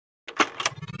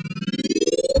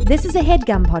This is a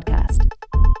HeadGum podcast.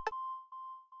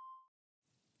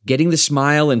 Getting the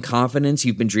smile and confidence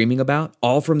you've been dreaming about,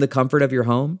 all from the comfort of your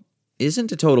home,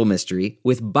 isn't a total mystery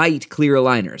with Byte clear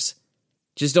aligners.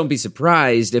 Just don't be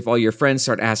surprised if all your friends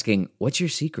start asking, "What's your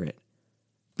secret?"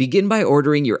 Begin by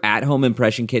ordering your at-home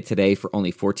impression kit today for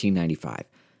only $14.95.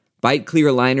 Byte clear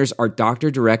aligners are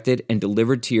doctor-directed and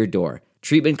delivered to your door.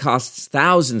 Treatment costs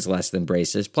thousands less than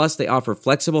braces, plus they offer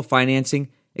flexible financing,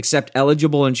 accept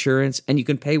eligible insurance, and you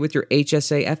can pay with your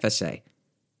HSA FSA.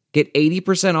 Get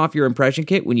 80% off your impression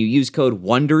kit when you use code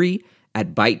WONDERY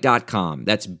at Byte.com.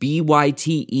 That's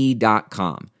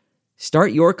BYTE.com.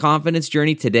 Start your confidence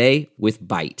journey today with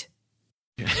Byte.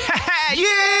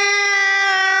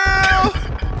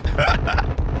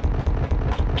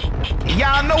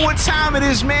 Y'all know what time it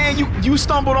is, man. You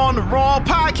stumbled on the wrong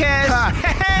podcast.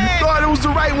 You thought it was the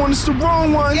right one, it's the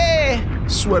wrong one. Yeah.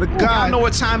 Swear to God. Y'all know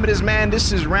what time it is, man.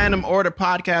 This is Random Order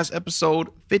Podcast episode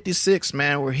 56,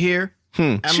 man. We're here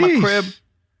at my crib.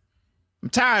 I'm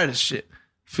tired of this shit.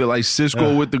 Feel like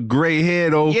Cisco with the gray hair,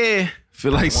 though. Yeah.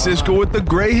 Feel like Cisco with the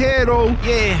gray hair, though.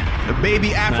 Yeah. The baby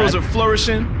afros are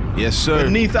flourishing Yes, sir.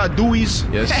 beneath our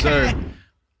dewies. Yes, sir.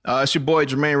 It's your boy,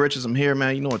 Jermaine Richards. I'm here,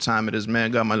 man. You know what time it is,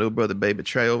 man. Got my little brother, Baby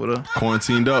Trey, over there.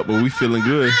 Quarantined up, but we feeling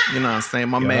good. You know what I'm saying?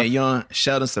 My man, young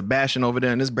Sheldon Sebastian over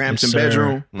there in this Brampton Yes,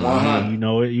 bedroom. You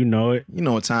know it. You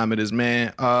know what time it is,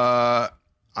 man.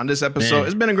 On this episode,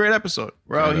 it's been a great episode.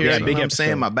 We're out here. Yeah, You know big what I'm episode.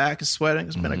 saying? My back is sweating.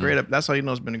 It's been a great That's how you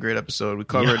know it's been a great episode. We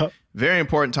covered very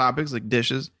important topics like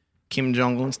dishes, Kim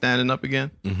Jong-un standing up again.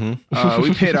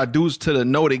 We paid our dues to the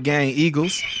Noted Gang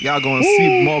Eagles. Y'all gonna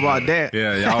see more about that.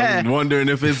 Yeah, y'all wondering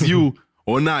if it's you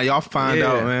or not. Y'all find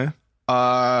out, man.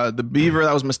 The beaver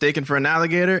that was mistaken for an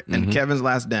alligator and Kevin's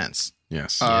Last Dance.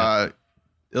 Yes.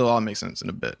 It'll all make sense in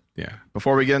a bit. yeah.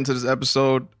 Before we get into this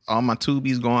episode, all my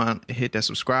tubies go on, hit that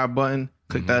subscribe button,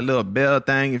 click that little bell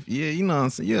thing. If you know what I'm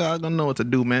saying, y'all gonna know what to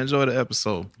do, man. Enjoy the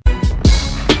episode.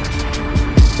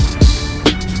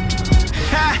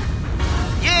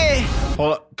 Yeah.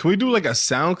 Hold up. Can we do like a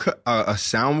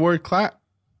soundboard clap?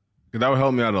 'Cause that would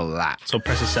help me out a lot. So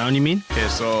press the sound, you mean? Okay,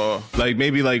 so like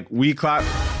maybe like we clap.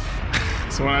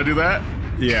 So when I do that,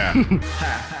 yeah.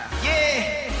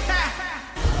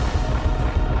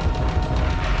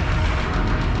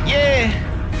 Yeah.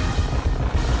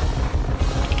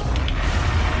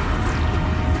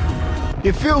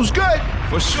 It feels good.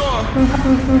 For sure.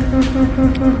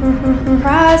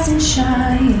 Rise and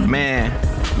shine. Man.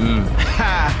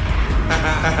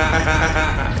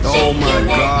 Oh my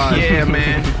God. Yeah,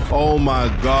 man. Oh my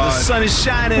The God. sun is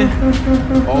shining.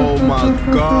 Oh my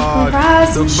God.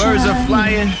 Rise The and birds are shine.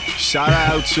 flying. Shout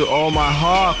out to all my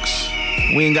hawks.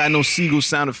 We ain't got no seagull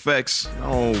sound effects,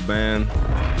 Oh man.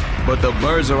 but the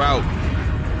birds are out.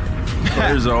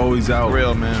 Birds are always out. For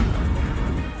real, man.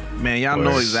 Man, y'all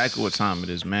know Words. exactly what time it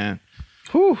is, man.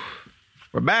 Whew.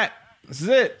 We're back. This is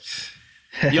it.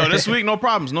 Yo, this week, no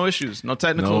problems, no issues, no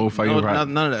technical, No fighting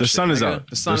problems. none of that. The shit, sun is nigga. out.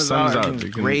 The sun The is sun out. is out. Everything's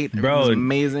You can- great. Bro, Everything's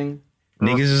amazing.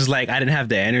 Niggas is like, I didn't have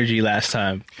the energy last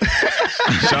time.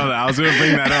 Shout out. I was gonna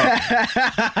bring that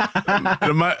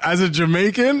up. As a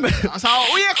Jamaican, So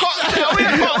we are caught.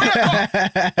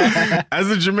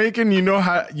 as a Jamaican, you knew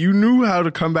how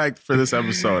to come back for this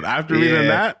episode. After reading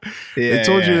that, they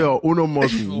told you yo, uno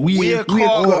most We are weird.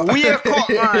 caught,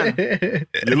 man.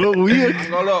 You look weird.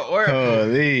 Go look, work.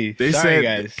 Holy. They Sorry, said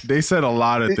guys. they said a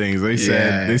lot of things. They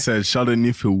said Sheldon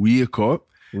if you wake up.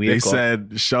 They Wake up.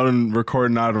 said Sheldon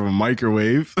recording out of a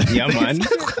microwave. Yeah, man.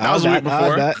 That was a week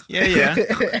before. Yeah.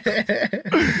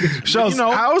 Sheldon,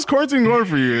 how's quarantine going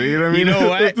for you? You know what I mean? You know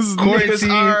what? This is Niggas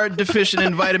are deficient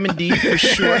in vitamin D for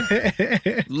sure.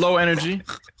 Low energy.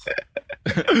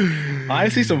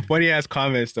 Honestly, some funny ass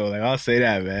comments though. Like, I'll say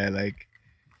that, man. Like,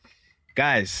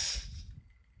 guys,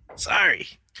 sorry.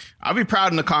 I'll be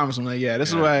proud in the comments. I'm like, yeah, this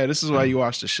is why you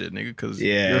watch this shit, nigga, because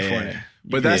Yeah, you're yeah. funny.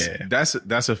 But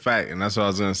that's a fact, and that's what I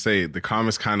was gonna say. The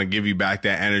comments kind of give you back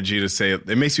that energy to say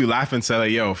it makes you laugh and say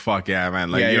like, "Yo, fuck yeah,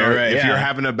 man!" Like, Yeah, you're right, if yeah. you're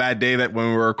having a bad day that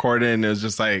when we're recording, it was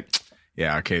just like,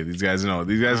 "Yeah, okay, these guys know,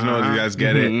 these guys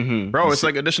get it, Bro, it's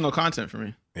like additional content for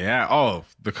me. yeah." Oh,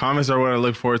 the comments are what I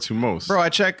look forward to most, Bro, I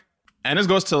check, and this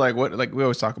goes to like what, like we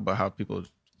always talk about how people,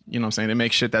 you know what I'm saying, they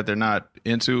make shit that they're not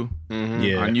into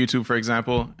Yeah. on YouTube, for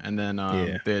example, and then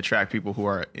they attract people who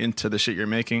are into the shit you're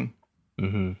making.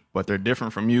 But they're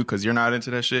different from you because you're not into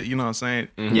that shit. You know what I'm saying?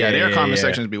 Yeah, their comment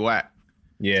sections be whack.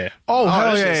 Yeah. Oh,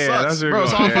 hell that yeah, shit yeah, sucks. that's where Bro, you're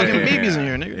it's going. all fucking Yeah, babies yeah,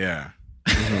 in here, nigga. Yeah.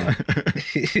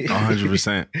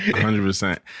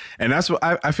 100%. And that's what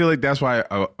I feel like that's why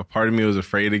a part of me was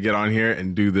afraid to get on here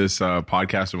and do this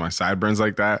podcast with my sideburns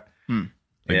like that. Like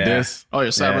Yeah. this. Oh,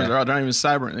 your sideburns are out. They're not even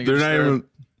sideburns. They're not even.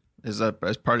 Is that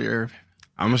as part of your?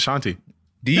 I'm Ashanti.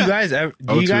 Do you guys ever?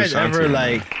 Do you to guys Ashanti, ever man.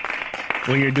 like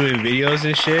when you're doing videos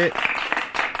and shit?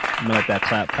 I'm gonna let that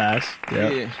clap pass. Yeah.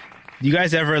 Do you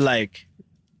guys ever like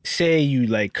say you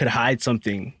like could hide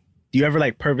something? Do you ever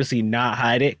like purposely not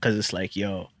hide it because it's like,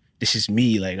 yo, this is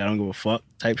me. Like I don't give a fuck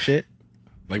type shit.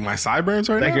 Like my sideburns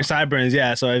right Like now? your sideburns,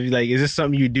 yeah. So if you like, is this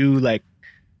something you do like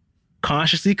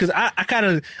consciously? Because I kind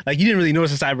of like you didn't really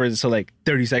notice the sideburns until like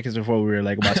 30 seconds before we were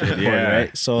like about to record, Yeah.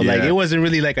 right? So like Yeah. it wasn't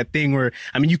really like a thing where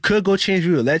I mean you could go change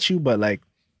we would let you, but like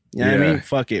you know what I Yeah. mean?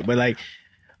 Fuck it. But like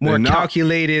more No.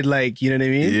 calculated, like you know what I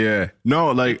mean? Yeah.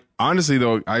 No, like honestly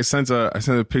though, I sent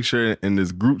a picture in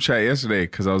this group chat yesterday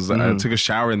because I took a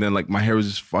shower and then like my hair was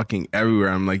just fucking everywhere.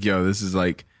 I'm like, yo, this is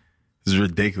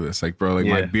ridiculous. Like, bro, like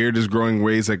my Yeah. beard is growing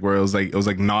ways like where it was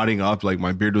like knotting up, like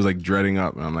my beard was like dreading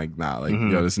up. And I'm like, nah, like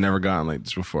yo, this never gotten like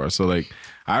this before. So like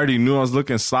I already knew I was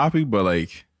looking sloppy, but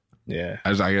like Yeah.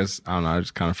 I guess I don't know, I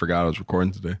just kind of forgot I was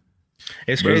recording today. It's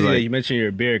But it's crazy that like- you mentioned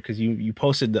your beard because you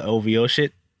posted the OVO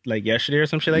shit like yesterday or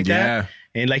some shit like Yeah. that.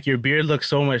 And like your beard looks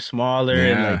so much smaller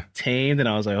and Yeah. like tamed, and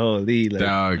I was like, holy, like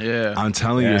Dog, Yeah. I'm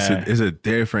telling you, Yeah. it's a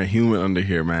different human under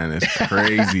here, man. It's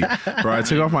crazy, bro. I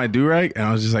took off my do-rag and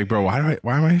I was just like, bro, why am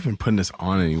I even putting this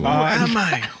on anymore? Who am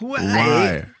I?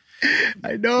 Why?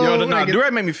 I know. Yo, like, do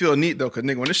right make me feel neat though, cause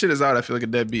nigga, when this shit is out, I feel like a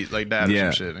deadbeat, like dad or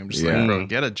Yeah. some shit. I'm just Yeah. like, bro,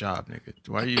 get a job, nigga.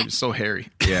 Why are you so hairy?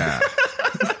 Yeah.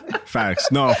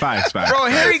 Facts. No, facts. Bro,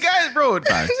 hairy guys, bro.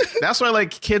 That's why like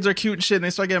kids are cute and shit, and they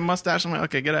start getting mustache. I'm like,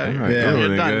 okay, get out of here. Yeah,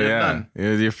 You're done. You're yeah. done.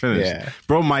 Yeah, you're finished. Yeah.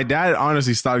 Bro, my dad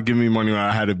honestly stopped giving me money when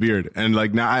I had a beard. And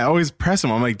like now I always press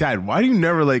him. I'm like, Dad, why do you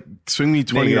never like swing me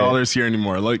 $20 here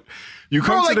anymore? Like you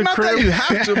Bro, come like to the not crib. that you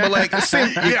have to, but like the same,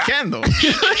 you can though.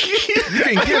 You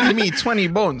can give me 20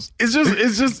 bones. It's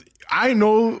just I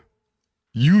know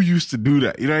you used to do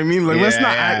that. You know what I mean? Like let's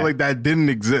not Yeah. act like that didn't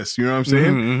exist. You know what I'm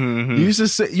saying? You used to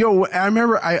say, yo, I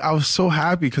remember I was so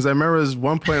happy because I remember at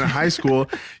one point in high school,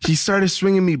 he started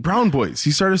swinging me brown boys.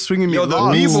 He started swinging me Yo, the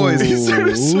logs. B-boys. He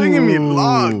started swinging me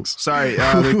logs. Sorry,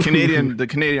 the Canadian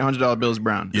 $100 bill is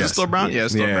brown. Is Yes. it still brown? Yeah,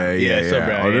 it's still Yeah, brown. yeah, it's still yeah.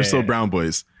 brown. Oh, they're Yeah, still yeah. brown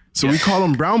boys. So we call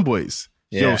them brown boys.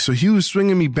 Yeah. Yo, so he was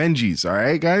swinging me Benjis, all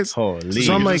right, guys? Holy.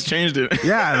 So I'm You like, just changed it.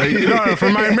 yeah, like, you know, for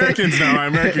my Americans now, my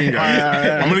American guys.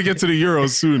 I'm going to get to the Euros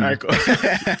soon.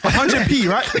 100p,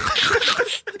 right?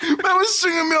 Man was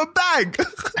swinging me a bag.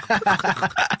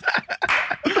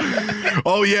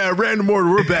 Oh, yeah, random order.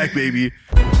 We're back, baby.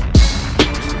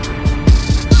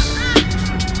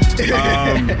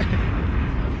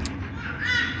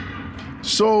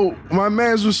 So my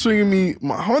mans was swinging me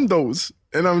my Hondos.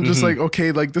 And I'm just like,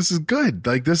 okay, like this is good.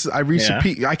 Like this is, I reached Yeah. a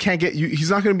peak. I can't get you. He's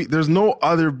not going to be, there's no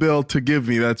other bill to give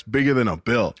me that's bigger than a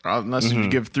bill. Unless you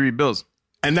give 3 bills.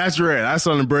 And that's rare. That's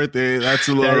on a birthday. That's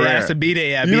a little Yeah, rare. that's a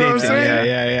B-Day. Yeah, You B-Day know what I'm thing. saying?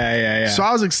 Yeah. So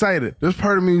I was excited. There's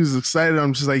part of me who's excited.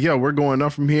 I'm just like, yo, we're going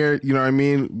up from here. You know what I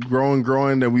mean?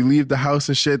 Growing. Then we leave the house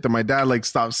and shit. Then my dad like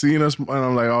stopped seeing us. And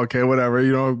I'm like, okay, whatever.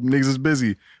 You know, niggas is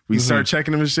busy. We start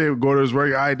checking him and shit. We go to his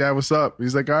work. All right, Dad, what's up?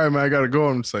 He's like, all right, man, I got to go.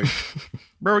 I'm just like,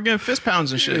 Bro, we're getting fist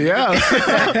pounds and shit.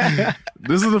 yeah.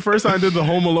 This is the first time I did the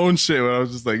Home Alone shit when I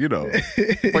was just like, you know, I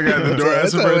got the door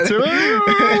asking for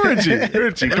a tip.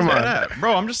 Richie, come Look at on. that.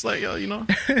 Bro, I'm just like, yo, you know,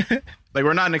 like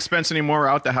we're not an expense anymore. We're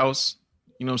out the house.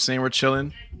 You know what I'm saying? We're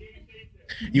chilling.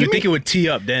 You would think it would tee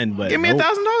up then, but Give me $1,000,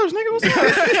 nigga. What's up?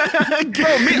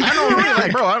 Bro, me, I know, really,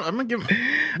 like, bro, I'm gonna give,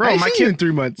 bro, I my seen you in kid,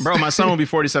 3 months. bro, my son will be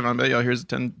 47. I'm like, yo, here's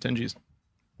 10 G's.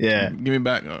 Yeah. Give me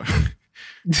back.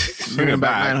 Bring it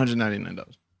back $999.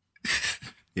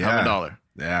 Yeah. $1.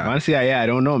 Yeah. Honestly, I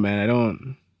don't know, man. I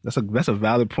don't. That's a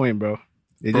valid point, bro.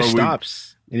 It Bro, just we-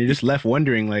 stops, and you're just left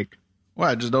wondering, like, What?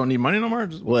 I just don't need money no more.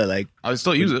 Just, what, like, I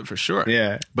still use it for sure.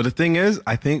 yeah, But the thing is,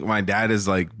 I think my dad is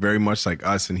like very much like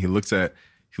us, and he looks at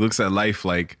life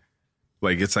like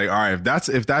it's like, all right,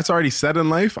 if that's already set in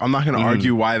life, I'm not gonna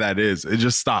argue why that is. It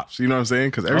just stops. You know what I'm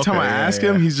saying? Because every time I Okay, yeah, ask yeah.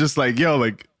 him, he's just like, yo,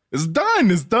 like it's done,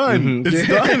 it's done.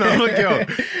 I'm like, yo,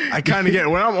 I kind of get it.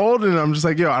 When I'm older, and I'm just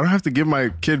like, yo, I don't have to give my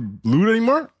kid loot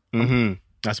anymore.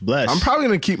 that's blessed. I'm probably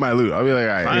gonna keep my loot. I'll be like,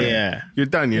 all right, Yeah. you're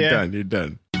done, you're Yeah. done, you're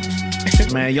done.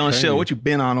 Man, young shit, what you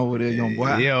been on over there, young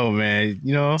boy? Yo, man,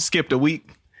 you know, Skipped a week.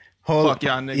 Fuck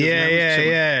y'all niggas. yeah, man. We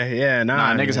chillin'. yeah.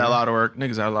 Nah, man. niggas had a lot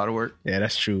of work. Yeah,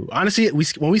 that's true. Honestly,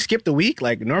 when we skipped a week,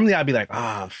 like normally I'd be like,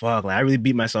 fuck, like I really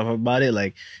beat myself up about it.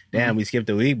 Like, damn, we skipped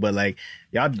a week, but like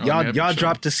y'all man, for sure.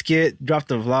 dropped the skit, dropped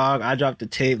the vlog, I dropped the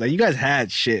tape. Like you guys had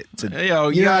shit to. Hey, yo,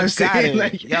 You know what I'm y'all got saying? it.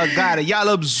 Like- y'all got it. Y'all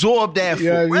absorb that You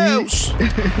know for what I mean? else.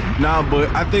 Nah, but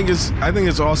I think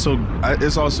it's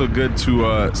also good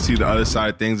to see the other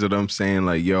side of things that I'm saying,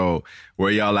 like, yo,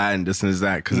 where y'all at and this and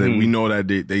that, because we know that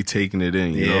they taking it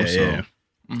in, you know. So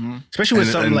Especially with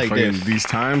something like fucking this. these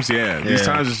times, these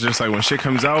times it's just like when shit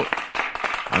comes out.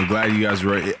 I'm glad you guys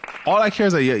were. All I care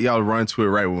is that y'all run to it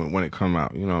right when it come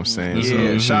out. You know what I'm saying?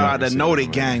 Yeah, shout out the Know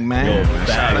It Gang, man.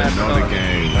 Shout out to Know It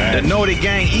Gang, man. The Know It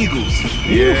Gang Eagles.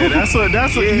 Yeah, that's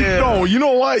a you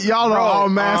know what? Y'all are all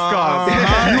mascots.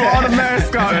 You are the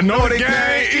mascot. The Know It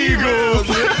Gang Eagles.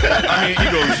 I mean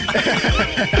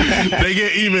Eagles. They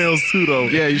get emails too though.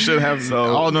 Yeah, you should have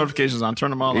all notifications on. Turn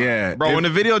them all on. Yeah. Bro, when the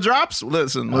video drops,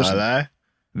 listen.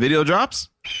 Video drops.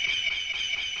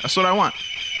 That's what I want.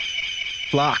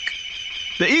 Flock.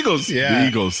 The Eagles. The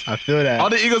Eagles. I feel that. All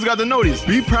the Eagles got the notice.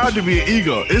 Be proud to be an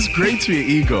Eagle. It's great to be an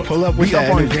Eagle. Pull up with Be up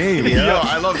that on energy. game. Yeah. Yo,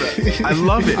 I love that. I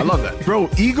love it. I love that. Bro,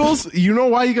 Eagles, you know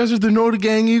why you guys are the Know the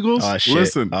Gang Eagles? Oh, shit.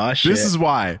 Listen, Oh, shit. this is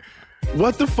why.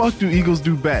 What the fuck do Eagles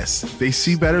do best? They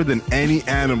see better than any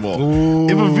animal. Ooh.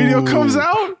 If a video comes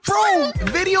out, Bro,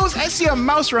 videos, I see a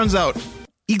mouse runs out.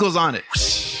 Eagles on it.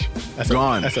 That's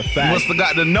gone. That's a Must fact. have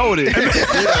got to note it.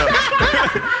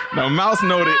 The mouse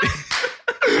noted.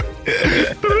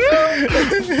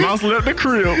 mouse left the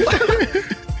crib.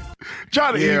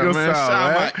 Try the Eagles man. sound,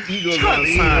 Shout man. out my Eagles Try the outside.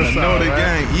 Eagles Know sound, the man.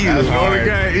 Gang Eagles. Know the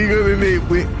Gang Eagles and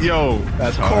they, yo,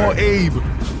 That's call hard. Abe.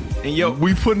 And yo,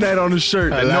 We putting that on the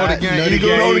shirt. I Know the like- Gang Know the Eagles.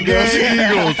 Gang Know the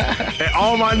Gang Eagles. And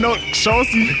all my note, show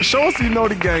us you know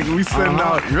the gang. We send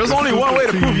out. There's only one way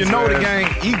to prove you know the man.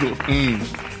 Gang Eagle.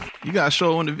 You gotta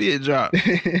show it when the video drop.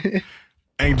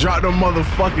 And drop them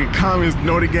motherfucking comments.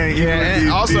 Know the gang. Yeah, and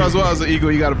also as well as an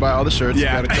Eagle, you gotta buy all the shirts.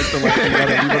 Yeah. You gotta click the like. You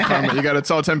gotta leave a comment. You gotta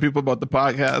tell 10 people about the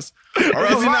podcast. Or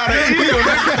else you're not an Eagle.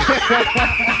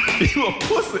 You a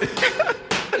pussy.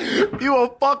 You a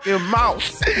fucking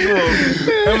mouse.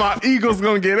 And my Eagles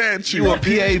gonna get at you. You a PAB,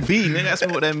 nigga. That's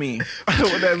what that mean.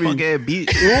 What that mean? Fuck ass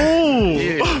bitch. Ooh.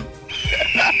 Yeah.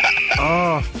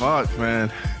 Oh fuck,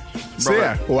 man. So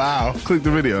yeah, Wow. click the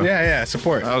video. Yeah,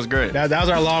 support. That was great. That was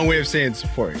our long way of saying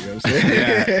support. You know what I'm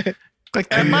saying? Click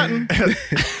that button.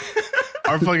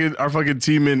 Our fucking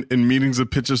team in Meetings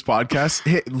of Pitchers podcast.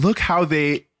 Hey, look how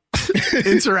they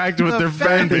interact with their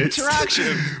fan base.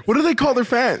 Interaction. What do they call their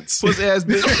fans? Pussy ass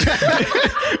bitch.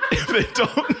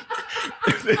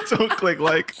 if they don't click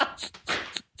like.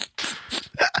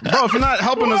 Bro, if you're not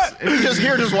helping us, if you're just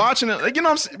here just watching it, like, you know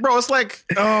what I'm saying? Bro, it's like,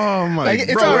 Oh my Like,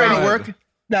 it's bro, we're already at work.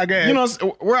 Nah, go ahead. You know,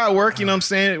 we're at work, you know what I'm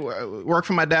saying? Work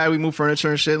for my dad, we move furniture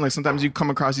and shit. And like sometimes you come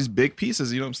across these big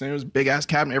pieces, you know what I'm saying? There's a big ass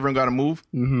cabinet, everyone got to move.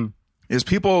 Mm-hmm. There's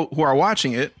people who are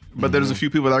watching it, but there's a few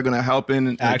people that are going to help in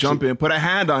and jump in, put a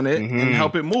hand on it and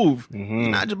help it move. You're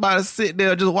not just about to sit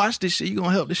there, just watch this shit. You're going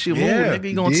to help this shit move. Yeah, Nigga,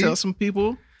 you're going to dude. tell some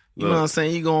people. You know what I'm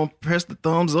saying? You're going to press the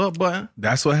thumbs up button.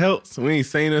 That's what helps. We ain't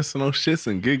saying this for no shits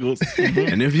and giggles.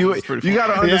 And if you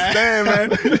gotta understand, man,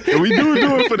 we do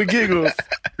it for the giggles.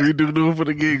 We do it for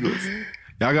the giggles.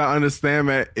 Y'all gotta understand,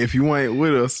 man. If you ain't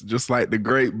with us, just like the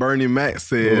great Bernie Mac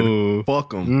said, Ooh.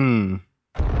 fuck them.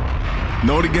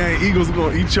 Know the gang Eagles are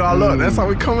gonna eat y'all up. That's how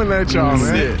we coming at y'all,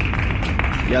 man.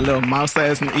 Yeah, little mouse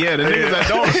ass. Yeah, the niggas that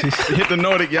don't hit the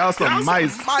Nordic, y'all some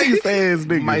mice. Mice ass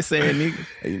niggas. Mice ass niggas.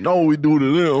 You know we do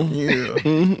to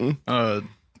them. Yeah.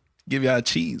 Give y'all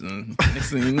cheese and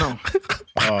next thing you know.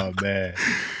 Oh man.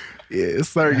 Yeah,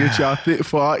 sir, get y'all fit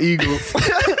for our Eagles. All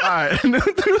right,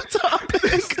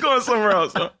 It's going somewhere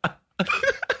else. Huh?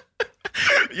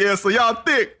 Yeah, so y'all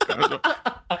thick.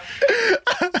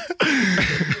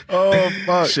 Oh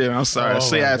fuck. Shit, I'm sorry. Oh,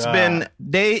 so yeah, my it's God. been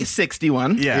day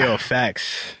 61. Yeah. Yo,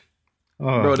 facts.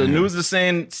 Oh, Bro, the man. news is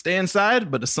saying stay inside,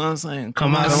 but the sun's saying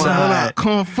Come outside.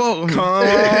 Come fuck with me. Come on.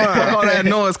 Fuck all that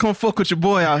noise. Come fuck with your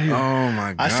boy out here. Oh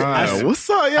my I god. see- What's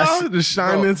up, y'all? see- Just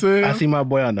shine into it. I see my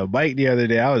boy on the bike the other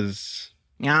day. I was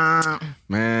Yeah.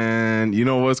 Man, you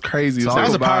know what's crazy? that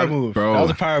was a power move, bro. That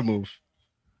was a power move.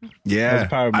 Yeah, was a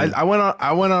power move.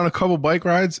 I went on a couple bike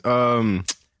rides.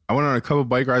 I went on a couple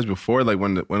bike rides before, like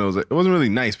when it wasn't really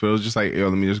nice, but it was just like, yo,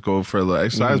 let me just go for a little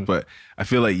exercise. But I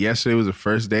feel like yesterday was the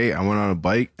first day I went on a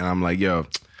bike, and I'm like, yo,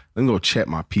 let me go check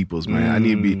my peoples, man. I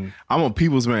need to be. I'm a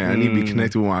peoples man. I need to be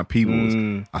connected with my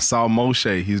peoples. I saw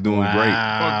Moshe. He's doing great.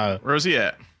 Wow. Where's he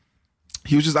at?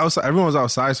 He was just outside. Everyone was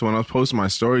outside. So when I was posting my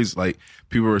stories, like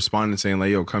people were responding saying like,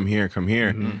 yo, come here, come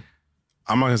here.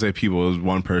 I'm not gonna say people, it was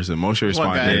one person. Moshe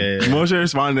responded. guy? Moshe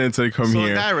responded and said, come So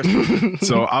here. a guy responded.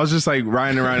 So I was just like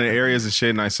riding around in areas and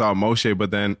shit, and I saw Moshe,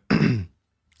 but then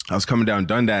I was coming down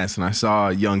Dundas and I saw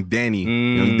young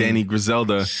Danny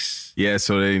Griselda. Yeah,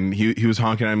 so then he was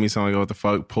honking at me, so I'm like, what the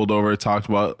fuck? Pulled over, talked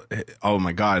about, oh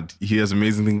my God, he has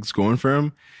amazing things going for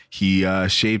him. He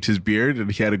shaved his beard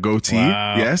and he had a goatee.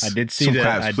 Wow. Yes. I did see Some that.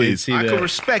 claps, I did please. see I that. could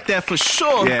respect that for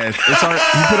sure. Yeah, it's our,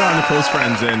 he put it on the close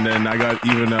friends, and then I got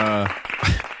even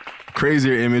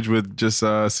crazier image with just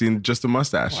seeing just a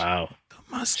mustache. Wow.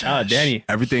 Mustache. Shout out Danny.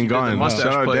 Everything gone. mustache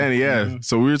Shout out play. Danny. Yeah.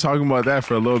 So we were talking about that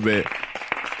for a little bit.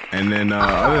 And then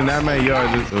other than that, man, yo,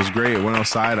 it was great. I went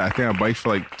outside. I think I biked for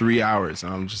like 3 hours.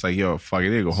 And I'm just like, yo, fuck it. I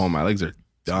need to go home. My legs are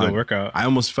done. Good workout. I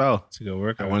almost fell. It's a good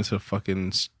workout. I went to the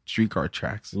fucking streetcar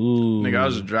tracks. Ooh. Nigga, I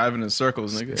was just driving in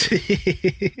circles,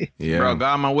 nigga. Yeah. Bro,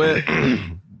 got on my whip,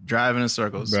 driving in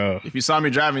circles. Bro. If you saw me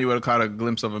driving, you would have caught a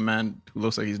glimpse of a man who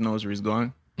looks like he knows where he's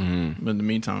going. Mm-hmm. But in the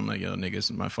meantime, I'm like, yo, nigga, this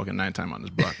is my fucking ninth time on this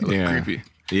block. I look Yeah. creepy.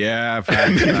 Yeah.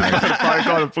 Facts. Probably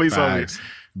called the police on me. Facts.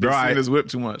 Bro, Seen his whip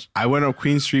too much. I went up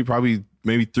Queen Street probably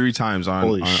maybe 3 times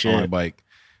Holy on shit. a bike.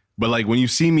 But like when you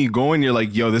see me going, you're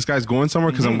like, yo, this guy's going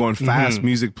somewhere because I'm going fast,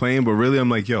 music playing. But really, I'm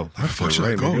like, yo, how the fuck should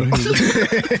I go?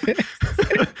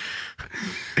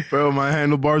 Bro, my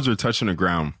handlebars are touching the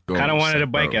ground. Kind of wanted a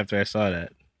bike Bro. after I saw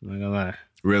that. I'm not gonna lie.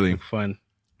 Really? Fun.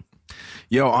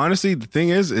 Yo, honestly, the thing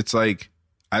is, it's like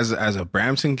as a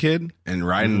Brampton kid and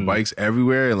riding bikes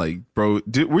everywhere. Like, bro,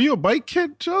 were you a bike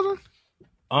kid, Sheldon?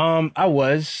 I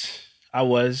was.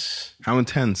 How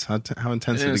intense? How intense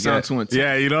It did didn't it sound get? too intense.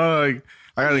 Yeah, you know, like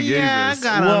I gotta gauge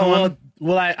this.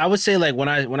 Well, I would say like when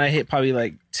I hit probably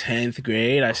like 10th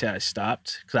grade, I say I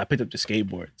stopped because I picked up the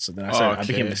skateboard. So then I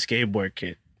became a skateboard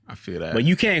kid. I feel that. But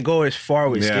you can't go as far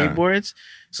with Yeah. skateboards.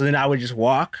 So then I would just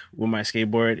walk with my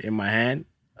skateboard in my hand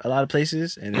a lot of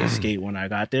places and then skate when I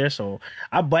got there. So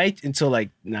I biked until like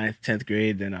 9th, 10th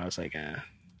grade. Then I was like,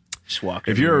 just walk.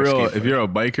 If you're a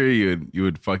biker, you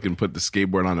would fucking put the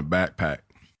skateboard on a backpack.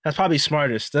 That's probably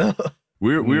smarter still.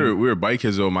 We were bike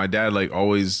kids though. My dad like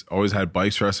always had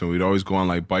bikes for us, and we'd always go on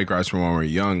like bike rides from when we were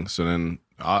young. So then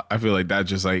I feel like that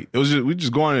just like we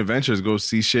just go on adventures, go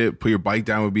see shit. Put your bike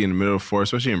down, would be in the middle of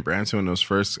forest, especially in Brampton when those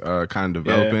first kind of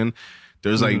developing.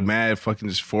 There's like mad fucking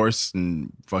just forests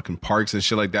and fucking parks and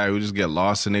shit like that. We just get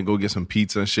lost and then go get some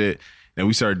pizza and shit. And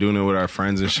we started doing it with our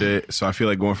friends and shit. So I feel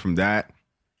like going from that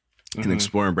and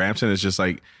exploring Brampton is just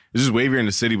like, it's just wavier in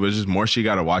the city, but it's just more shit you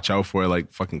got to watch out for,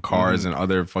 like fucking cars and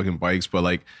other fucking bikes. But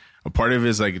like a part of it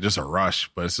is like just a rush.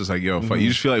 But it's just like, yo, fuck, you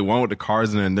just feel like one with the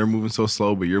cars and then they're moving so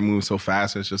slow, but you're moving so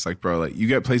fast. And it's just like, bro, like you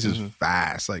get places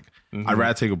fast. Like I'd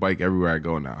rather take a bike everywhere I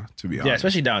go now, to be honest. Yeah,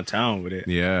 especially downtown with it.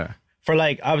 Yeah. For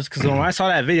like, because when I saw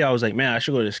that video, I was like, man, I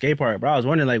should go to the skate park. But I was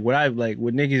wondering, like,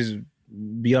 would niggas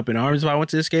be up in arms if I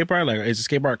went to the skate park? Like, is the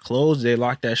skate park closed? Did they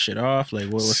lock that shit off? Like,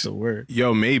 what's the word?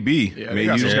 Yo, maybe. Yeah, maybe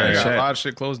got you just gotta a check. lot of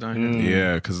shit closed down here.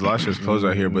 Yeah, because a lot of shit's closed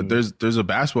out here. But there's a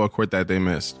basketball court that they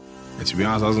missed. And to be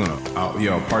honest, I was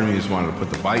gonna, part of me just wanted to put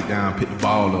the bike down, pick the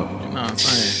ball up. You know what I'm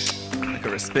saying? I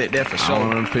can respect that for I sure.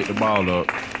 want to pick the ball up.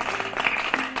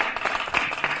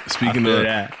 Speaking feel of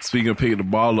that. picking the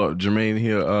ball up, Jermaine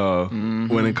here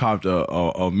went and copped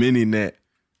a mini net.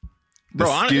 Bro,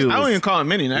 honestly, I don't even call it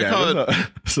mini. I call it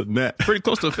it's a net. pretty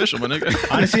close to official, my nigga.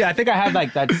 Honestly, I think I have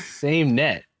like that same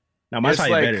net. Now, mine's It's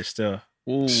probably like- better still.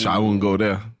 Ooh, I wouldn't go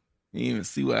there. you didn't even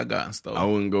see what I got in store. I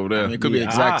wouldn't go there. I mean, it could be Yeah,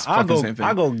 exact I'll fucking go, same thing.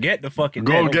 I'll go get the fucking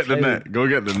Go net. get the Don't play net. Go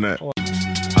get the net.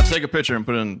 I'll take a picture and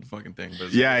put it in the fucking thing.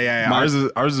 But Yeah.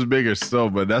 Ours is bigger still,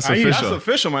 but that's Are you- official. That's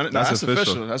official, man. That's That's official.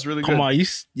 official. That's really Come good. on,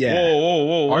 yeah.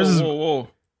 Whoa. Ours is- whoa.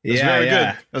 That's Yeah, very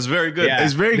yeah. good. That's very good. Yeah.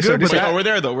 It's very This good, one- but this Wait, that, oh, we're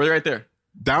there though. We're right there.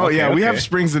 we okay. have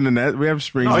springs in the net. We have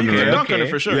springs No, in you the can net. dunk on it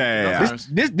okay. for sure. Yeah. Dunk on it.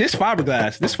 This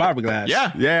fiberglass.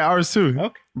 Yeah. Yeah, ours too.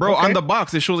 Okay. Bro, Okay. on the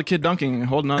box, they show the kid dunking and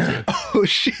holding on to it. Oh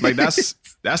shit. Like that's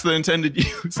the intended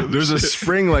use. Of There's a shit.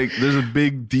 spring, like there's a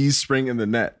big D spring in the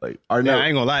net. Like our Yeah, I net.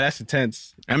 ain't gonna lie, that's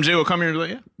intense. MJ will come here and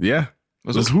be like, Yeah.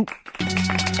 Let's hoop.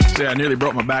 yeah, I nearly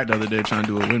broke my back the other day trying to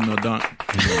do a windmill dunk.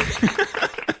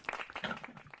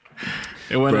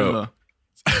 It went in Bro.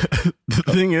 The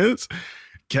thing is,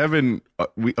 Kevin,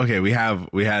 we had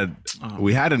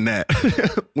a net.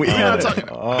 we had not talking-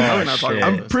 We're not talking shit. about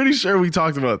I'm this. pretty sure we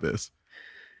talked about this.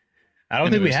 I don't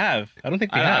think we Anyways. have. I don't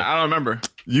think we have. I don't remember.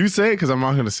 You say it because I'm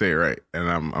not gonna say it right, and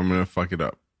I'm gonna fuck it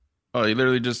up. Oh, you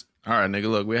literally just all right, nigga.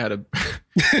 Look, we had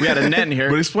a net in here.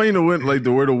 But explain the win, like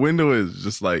the where the window is.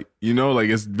 Just like like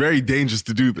it's very dangerous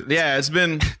to do this. Yeah, it's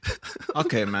been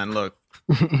okay, man. Look,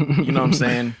 you know what I'm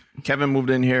saying. Kevin moved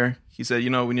in here. He said, we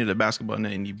needed a basketball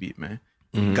net, and you beat, man.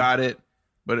 Got it,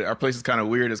 but our place is kind of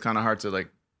weird. It's kind of hard to like.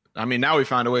 I mean, now we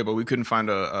found a way, but we couldn't find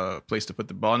a place to put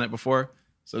the ball net before.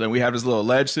 So then we have this little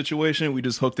ledge situation. We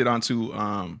just hooked it onto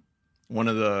one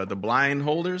of the blind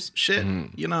holders. Shit,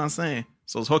 you know what I'm saying.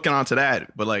 So it's hooking onto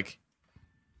that, but like.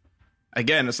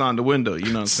 Again, it's on the window, you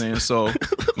know what I'm saying? So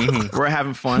we're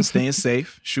having fun, staying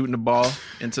safe, shooting the ball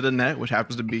into the net, which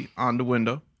happens to be on the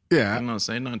window. Yeah. You know what I'm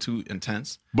saying? Nothing too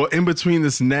intense. But in between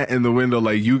this net and the window,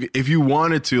 like if you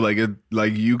wanted to,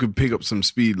 like you could pick up some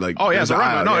speed. Like Oh, yeah, it's a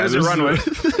runway. No, it is a runway.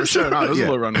 For sure. No, there's a Yeah.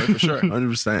 little runway, for sure.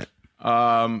 100%.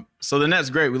 So the net's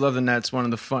great. We love the net. It's one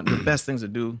of the best things to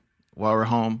do while we're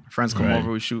home. Friends come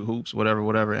over, we shoot hoops,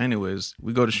 whatever. Anyways,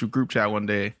 we go to shoot group chat one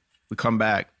day. We come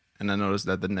back, and I notice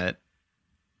that the net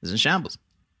is in shambles.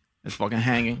 It's fucking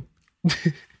hanging.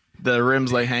 The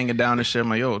rim's like hanging down and shit. I'm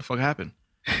like, yo, what the fuck happened?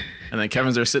 And then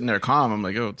Kevin's there sitting there calm. I'm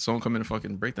like, yo, someone come in and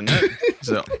fucking break the net.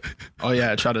 So, oh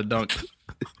yeah, I tried to dunk.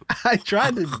 I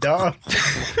tried to dunk.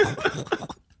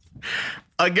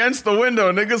 Against the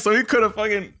window, nigga. So he could have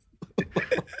fucking...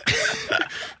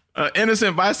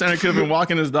 innocent bystander could have been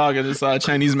walking his dog and just saw a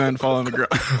Chinese man fall on the ground.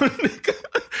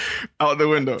 Out the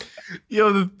window.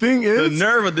 Yo, the thing is... The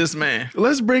nerve of this man.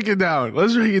 Let's break it down.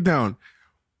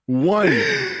 One,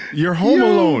 you're home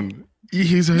alone.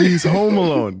 He's home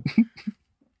alone.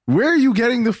 Where are you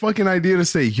getting the fucking idea to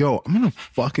say, yo, I'm gonna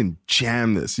fucking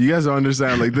jam this? You guys don't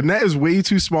understand. Like, the net is way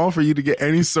too small for you to get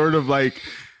any sort of like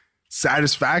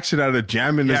satisfaction out of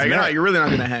jamming this net. You're really not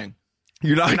gonna hang.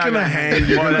 You're not gonna hang.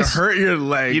 You're gonna hurt your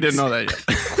legs. You didn't know that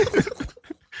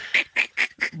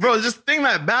yet. Bro, just the thing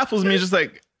that baffles me is just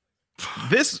like,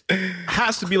 this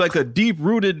has to be like a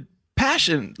deep-rooted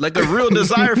passion, like a real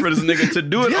desire for this nigga to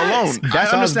do it alone. I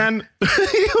understand.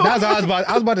 I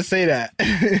was about to say that.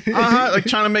 Like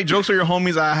trying to make jokes with your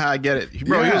homies. I get it.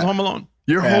 Bro, he was home alone.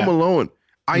 You're home alone.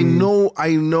 I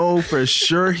know for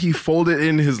sure he folded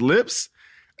in his lips.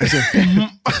 I said,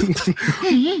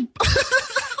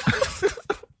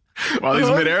 while he's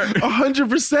midair?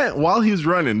 100%. While he's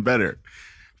running, better.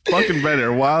 Fucking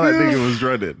better. While that nigga was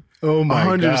running. Oh my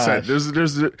 100%.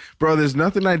 There's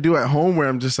nothing I do at home where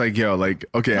I'm just like, yo, like,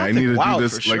 okay, I need to do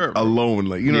this like alone.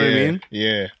 Like, you know what I mean?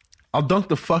 Yeah. I'll dunk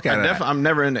the fuck out of that. I'm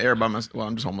never in the air by myself. Well,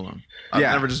 I'm just home alone. I've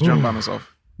never just jumped by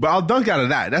myself. But I'll dunk out of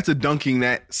that. That's a dunking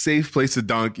net, safe place to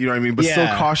dunk. You know what I mean? But still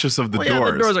cautious of the doors.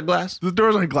 Yeah, the doors are glass. The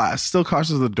doors are glass. Still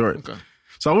cautious of the doors. Okay.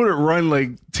 So I wouldn't run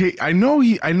like. I know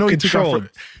he took off.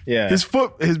 Yeah. His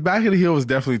back of the heel was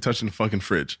definitely touching the fucking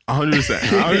fridge.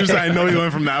 100%. I know he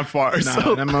went from that far.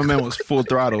 Nah, that my man was full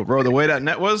throttle, bro. The way that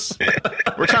net was,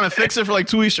 we're trying to fix it for like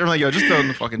 2 weeks. I'm like, yo, just throw it in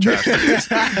the fucking trash.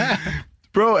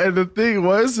 Bro, and the thing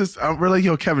was, we're like,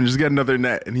 yo, Kevin, just get another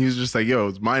net. And he was just like, yo,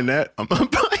 it's my net. I'm not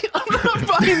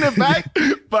buying it back.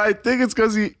 But I think it's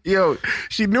because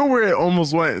she knew where it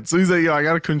almost went. So he's like, yo, I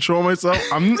got to control myself.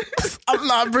 I'm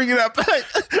not bringing that back.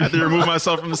 I had to remove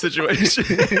myself from the situation.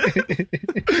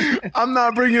 I'm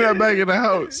not bringing that back in the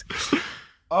house.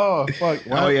 Oh, fuck.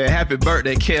 Oh, yeah. Happy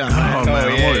birthday, Kim. Oh,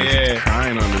 man. I'm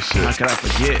crying on this shit. How could I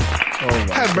forget? Oh,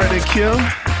 my Happy birthday, Kim.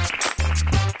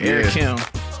 Yeah, Kim.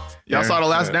 Y'all saw The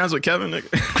Last Dance with Kevin, nigga?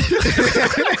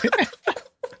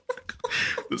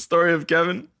 The story of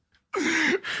Kevin.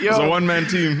 It's a one-man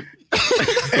team.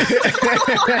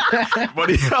 But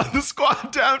he held the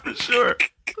squad down for sure.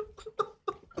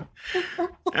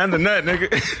 And the net, nigga.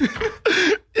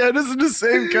 Yeah, this is the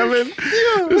same Kevin.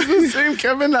 This is the same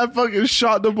Kevin that fucking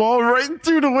shot the ball right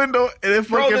through the window. And it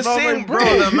fucking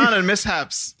the amount of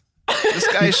mishaps. This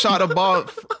guy shot a ball.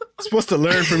 Supposed to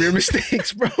learn from your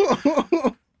mistakes, bro.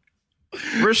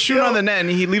 We're shooting on the net and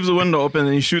he leaves the window open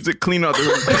and he shoots it clean out the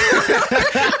window.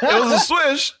 It was a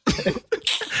swish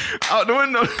out the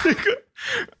window.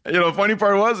 You know, the funny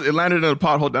part was it landed in a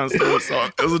pothole downstairs. So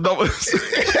it was a double.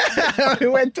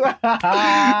 It went to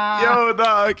yo,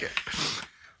 dog.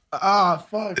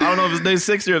 Fuck. I don't know if it's day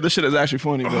 60 or if this shit is actually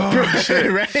funny, bro. Shit,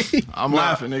 right? I'm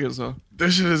laughing, nigga. So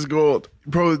this shit is gold,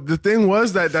 bro. The thing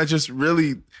was that just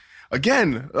really,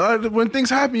 again, when things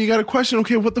happen, you got to question.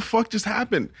 Okay, what the fuck just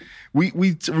happened?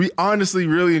 We honestly,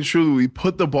 really and truly, we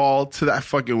put the ball to that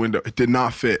fucking window. It did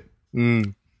not fit.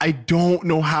 I don't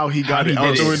know how he got it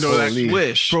out the window. That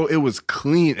swish, bro. It was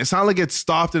clean. It's not like it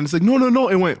stopped and it's like no.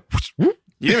 It went. You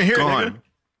didn't hear gone.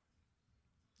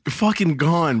 It, fucking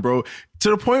gone, bro. To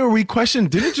the point where we questioned,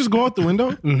 did it just go out the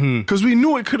window? Because we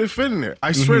knew it couldn't fit in there.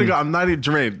 I swear to God, I'm not even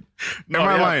drained. No, am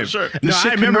I lying? Sure. No,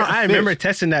 I remember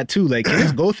testing that too. Like, can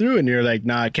this go through? And you're like,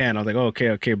 nah, I can't. I was like, oh,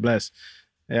 okay, bless.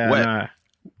 Yeah, wet. Nah.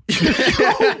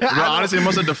 Bro, honestly, it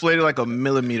must have deflated like a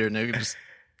millimeter, nigga. Just,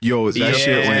 that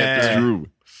shit went through.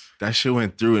 That shit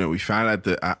went through, and we found out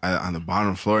on the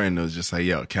bottom floor, and it was just like,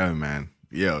 yo, Kevin, man,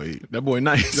 that boy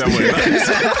nice. That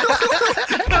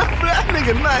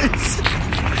nigga nice.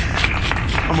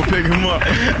 I'm gonna pick him up.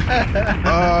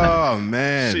 Oh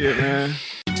man, shit, man.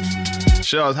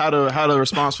 Shells, how the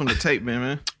response from the tape been,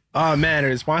 man? Oh man, the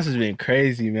response has been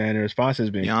crazy, man. The response has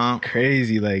been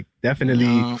crazy. Like,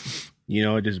 definitely. You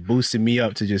know, just boosted me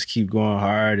up to just keep going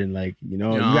hard. And like, you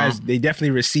know, you guys, they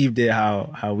definitely received it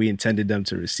how we intended them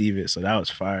to receive it. So that was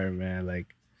fire, man. Like,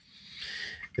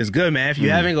 it's good, man. If you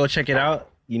haven't, go check it out.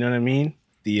 You know what I mean?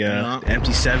 The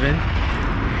Empty 7.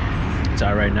 It's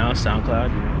out right now, SoundCloud.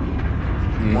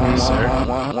 You know? Yes,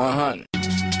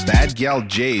 sir. Bad Gal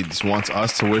Jades wants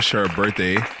us to wish her a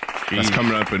birthday That's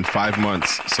coming up in 5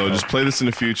 months. So just play this in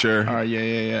the future. All right,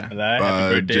 yeah. Happy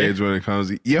birthday. Jades when it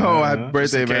comes. Yo, happy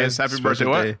birthday, man. Happy birthday,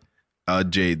 what?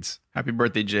 Jades. Happy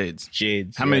birthday, Jades.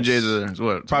 Jades. How many Jades are there?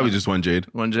 What? Probably just one Jade.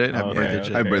 One Jade? Happy birthday,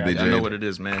 Jade. Happy birthday, Jade. I know what it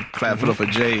is, man. Clap it up for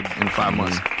Jade in 5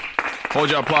 months. Hold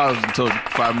your applause until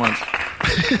 5 months.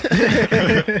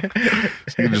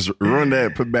 You just run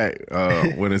that, put back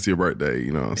when it's your birthday.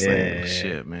 You know what I'm saying? Yeah.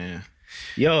 Shit, man.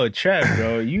 Yo, Trev,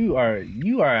 bro, you are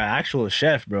an actual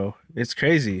chef, bro. It's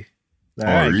crazy. Like,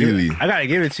 Oh, really? I gotta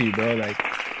give it to you, bro. Like,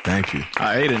 Thank you.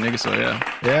 I ate it, nigga, so yeah.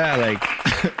 yeah, like,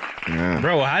 Yeah.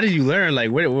 bro, how did you learn?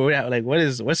 Like,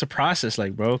 what's the process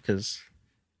like, bro? Because,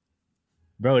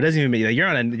 bro, it doesn't even make like you're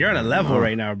on a level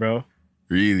right now, bro.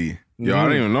 Really? Yo, I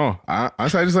don't even know. I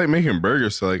just like making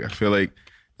burgers, so like I feel like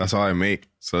that's all I make.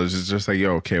 So it's just like,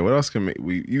 yo, okay, what else can make?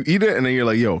 You eat it, and then you're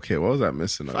like, yo, okay, what was I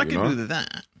missing? I can do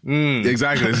that.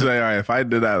 Exactly. It's like, all right, if I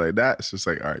did that like that, it's just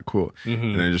like, all right, cool.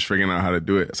 And then just figuring out how to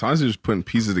do it. So honestly, just putting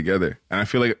pieces together. And I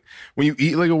feel like when you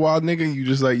eat like a wild nigga, you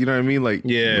just like, you know what I mean? Like,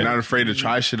 you're not afraid to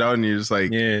try shit out, and you're just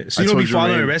like, Yeah. So you don't be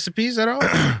following recipes at all?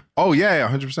 Oh yeah,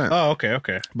 100%. Oh,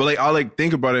 okay. But like, I'll like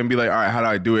think about it and be like, all right, how do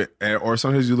I do it? Or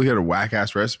sometimes you look at a whack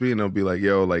ass recipe and they'll be like,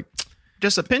 yo, like,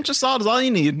 Just a pinch of salt is all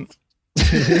you need.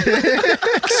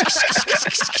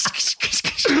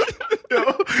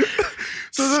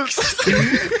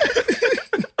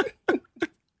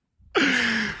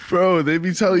 bro, they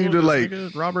be telling you to like,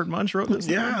 Robert Munch wrote this.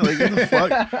 yeah, like what the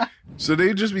fuck? So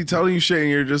they just be telling you shit, and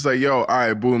you're just like, yo, all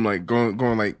right, boom, like going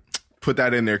like put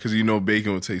that in there because you know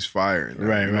bacon will taste fire. And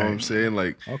Right, you know right. what I'm saying?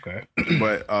 Like, Okay.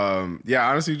 but yeah,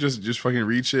 honestly, just fucking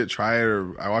read shit, try it.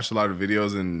 Or I watch a lot of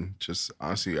videos, and just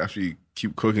honestly, after you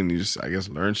keep cooking, you just I guess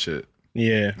learn shit.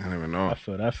 Yeah. I don't even know. I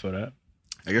feel that.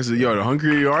 I guess yo, the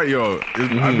hungrier you are,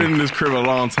 I've been in this crib a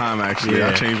long time. Actually, Yeah.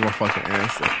 I changed my fucking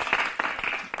answer.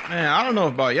 Man, I don't know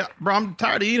about you, bro. I'm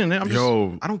tired of eating it.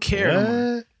 I don't care. No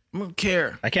more. I don't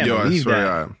care, I can't Yo, I believe swear,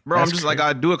 that. bro. I'm just like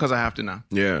I do it because I have to now,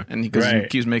 yeah, and because he Right.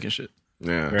 keeps making shit.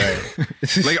 yeah.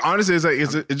 Right. Like honestly, it's like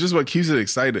it's just what keeps it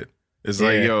excited. It's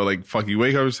like, Yeah. yo, like fuck, you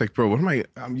wake up, it's like, bro, what am I?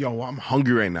 I'm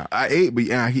hungry right now. I ate, but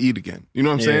yeah, I can eat again. You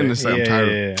know what I'm saying? It's like I'm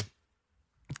tired.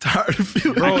 Tired of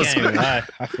feeling. Bro, I this can't way. even lie.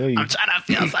 I feel you. I'm trying to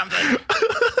feel something.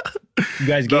 You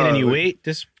guys gain any like- weight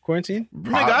this quarantine?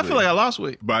 Nigga, I feel like I lost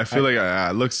weight. But I feel like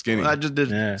I look skinny. I just did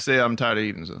Yeah. say I'm tired of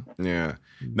eating. So Yeah.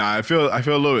 Nah, I feel a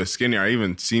little bit skinnier. I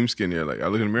even seem skinnier. Like I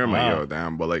look in the mirror, I'm like, Wow. yo,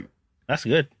 damn. But like That's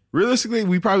good. realistically,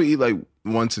 we probably eat like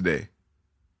once a day.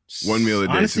 One meal a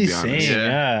day, Honestly, to be honest. same.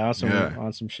 Yeah. Yeah.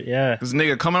 On some shit. Yeah. this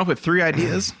nigga coming up with 3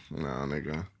 ideas: Nah,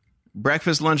 nigga.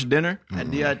 breakfast, lunch, dinner.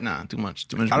 Idea? Nah, too much.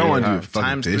 Too much. I don't wanna bread. do fucking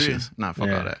times dishes. 3. Nah, fuck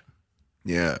Yeah. all that,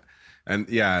 Yeah. And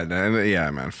yeah,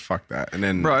 man, fuck that. And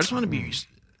then bro. I just want to be.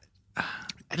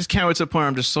 I just can't wait to the point where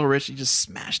I'm just so rich. You just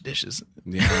smash dishes.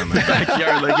 yeah, man.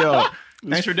 Backyard, like yo,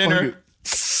 thanks for dinner.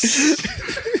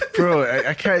 Bro,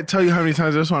 I can't tell you how many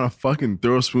times I just want to fucking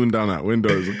throw a spoon down that window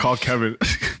and call Kevin.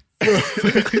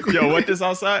 Yo, what this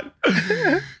outside?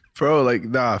 Bro, like,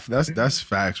 nah, that's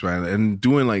facts, man. And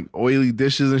doing like oily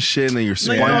dishes and shit, and then your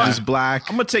sponge Yeah. is black.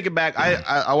 I'm gonna take it back.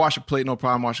 I wash a plate, no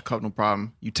problem. Wash a cup, no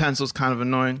problem. Utensils, kind of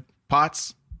annoying.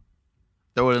 Pots,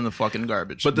 throw it in the fucking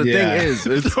garbage. But the Yeah. thing is,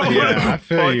 it's Yeah, I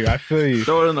feel you.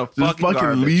 throw it in the just fucking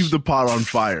garbage. leave the pot on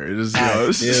fire. It is,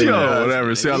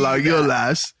 whatever. See how long you'll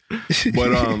last.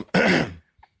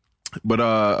 But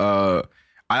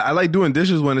I like doing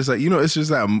dishes when it's like, it's just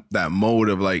that mode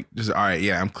of like, just all right,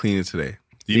 yeah, I'm cleaning today.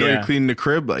 You know, Yeah. you're cleaning the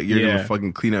crib, like you're Yeah. gonna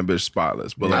fucking clean that bitch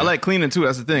spotless. But I like cleaning too.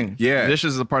 That's the thing. Yeah.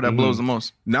 dishes is the part that blows the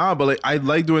most. nah, but like I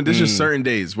like doing dishes certain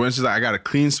days when it's just like I got a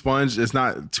clean sponge. It's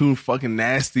not too fucking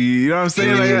nasty. You know what I'm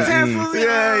saying? Like, yeah,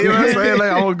 you know what I'm saying?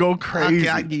 Like I would go crazy.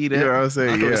 I get it. You know what I'm saying?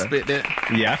 I could Yeah. spit that.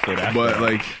 Yeah, I feel that. But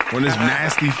like when there's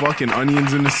nasty fucking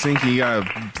onions in the sink, and you gotta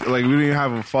like we didn't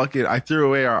have a fucking. I threw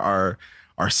away our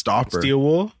stopper. Steel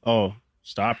wool? Oh,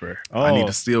 stopper. Oh, I need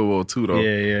a steel wool too though.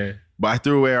 Yeah. But I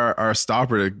threw away our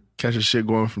stopper to catch the shit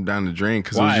going from down the drain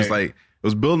because it was Why? just like it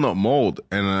was building up mold,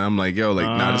 and I'm like, yo, like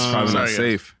nah, this is probably not Sorry, guys.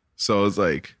 safe. So it's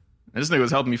like. And this nigga was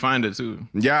helping me find it too.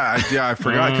 Yeah, I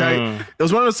forgot. It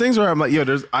was one of those things where I'm like, yo,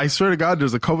 I swear to God,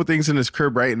 there's a couple things in this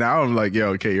crib right now. I'm like, yo,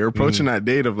 okay, you're approaching that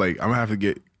date of like, I'm gonna have to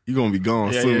get, you're gonna be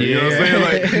gone soon. You know what I'm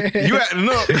saying? Like, you acting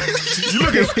up. You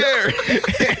looking scared.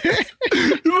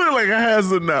 You look like a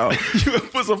hazard now. You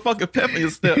put some fucking pep in your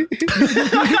step.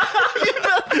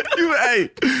 Hey,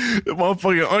 the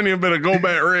motherfucking onion better go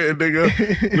back red,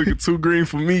 nigga. Looking too green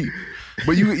for me.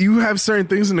 But you have certain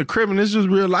things in the crib, and it's just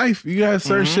real life. You have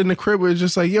certain shit in the crib where it's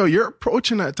just like, yo, you're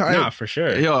approaching that time. Nah, for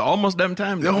sure. Yo, almost them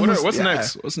time. Almost, What's yeah.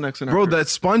 next? What's next in our Bro, crib? that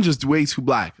sponge is way too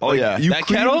black. Oh, yeah. You That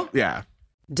kettle? Yeah.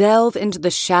 Delve into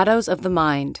the shadows of the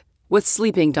mind with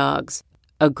Sleeping Dogs,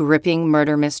 a gripping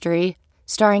murder mystery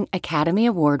starring Academy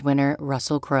Award winner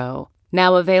Russell Crowe.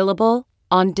 Now available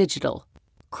on digital.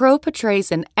 Crowe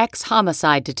portrays an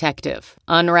ex-homicide detective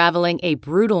unraveling a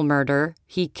brutal murder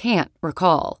he can't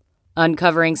recall.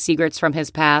 Uncovering secrets from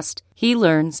his past, he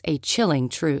learns a chilling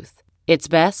truth. It's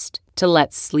best to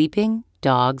let sleeping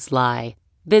dogs lie.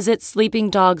 Visit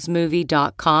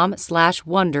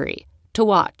sleepingdogsmovie.com/Wondery to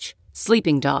watch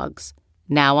Sleeping Dogs,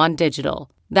 now on digital.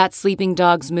 That's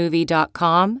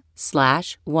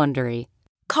sleepingdogsmovie.com/Wondery.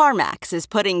 CarMax is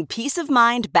putting peace of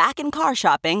mind back in car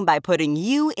shopping by putting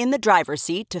you in the driver's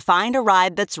seat to find a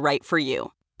ride that's right for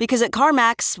you. Because at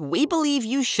CarMax, we believe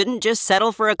you shouldn't just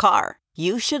settle for a car.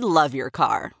 You should love your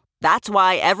car. That's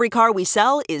why every car we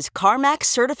sell is CarMax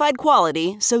certified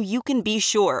quality, so you can be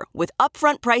sure with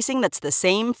upfront pricing that's the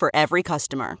same for every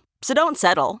customer. So don't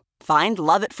settle. Find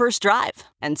love at first drive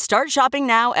and start shopping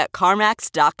now at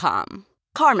CarMax.com.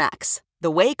 CarMax, the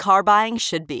way car buying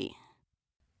should be.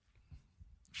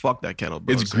 Fuck that kettle,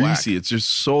 bro. It's greasy. Whack. It's just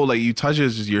so like you touch it,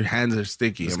 it's just your hands are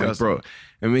sticky. I'm like, bro,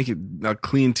 and make it not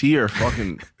clean tea or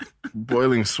fucking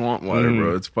boiling swamp water,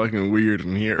 bro. It's fucking weird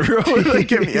in here, bro. Like,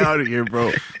 get me out of here,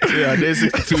 bro. Yeah, day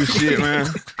 62 shit, man.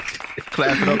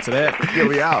 Clap it up to that. Get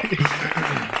me out.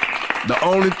 The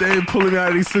only thing pulling me out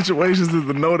of these situations is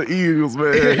the Know the Eagles,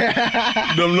 man.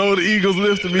 Them Know the Eagles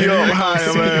lifted me up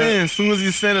higher, man. As soon as you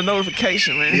send a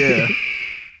notification, man. Yeah.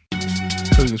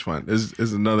 It's fun. It's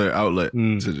another outlet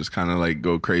to just kind of like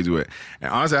go crazy with.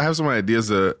 And honestly, I have some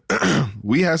ideas.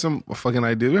 We had some fucking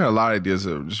ideas. We had a lot of ideas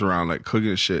just around like cooking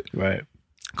and shit. Right.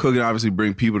 Cooking obviously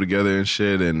bring people together and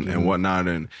shit and whatnot.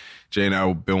 And Jay and I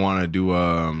have been wanting to do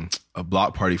a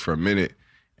block party for a minute.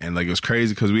 And like it was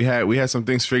crazy because we had some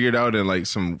things figured out and like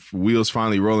some wheels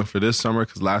finally rolling for this summer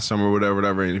because last summer,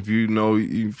 whatever. And if you know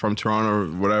you from Toronto or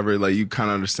whatever, like you kind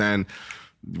of understand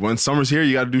when summer's here,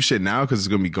 you got to do shit now because it's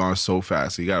going to be gone so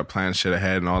fast. So you got to plan shit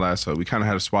ahead and all that. So we kind of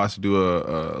had a spot to do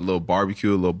a little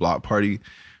barbecue, a little block party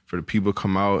for the people to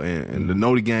come out. And the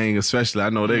Know the Gang especially, I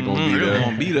know they're going to be there. They're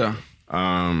going to be there.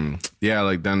 Yeah,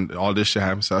 like then all this shit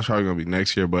happens. So that's probably going to be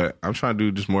next year. But I'm trying to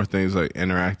do just more things like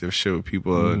interactive shit with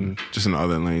people and just in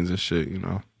other lanes and shit, you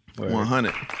know.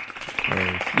 100.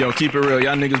 Yo, keep it real.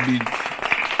 Y'all niggas be...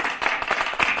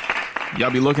 Y'all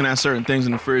be looking at certain things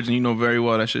in the fridge and you know very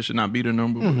well that shit should not be the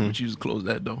number, but you just close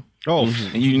that door. Oh,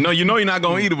 and you know you're not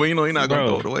gonna eat it, but you know you're not gonna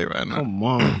throw it away right now. Come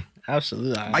on,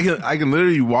 absolutely. I can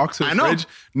literally walk to the fridge,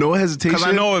 no hesitation. Because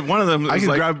I know one of them. I can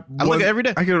like, grab. I look at every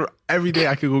day. Every day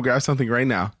I could go grab something right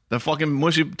now. The fucking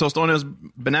mushy tostones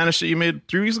banana shit you made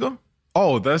 3 weeks ago.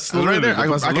 Oh, that's right there.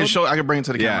 I can show. I can bring it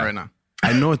to the camera right now.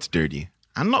 I know it's dirty.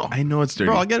 I know it's dirty.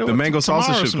 Bro, I'll get it. The mango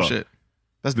salsa shit.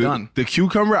 That's done. The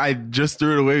cucumber, I just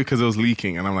threw it away because it was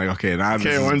leaking, and I'm like, okay, now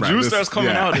when juice starts coming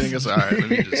out, then it's all right. Let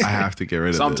me just. I have to get rid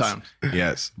of sometimes. This.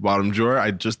 Yes, bottom drawer. I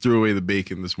just threw away the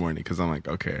bacon this morning because I'm like,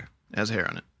 okay, it has hair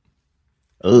on it.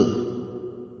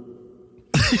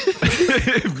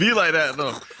 Be like that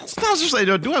though. Sometimes just like,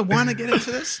 yo, do I want to get into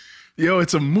this? Yo,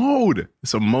 it's a mode.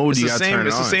 It's a mode. It's the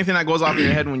same thing that goes off in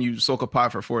your head when you soak a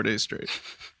pot for 4 days straight.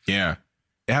 Yeah,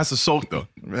 it has to soak though.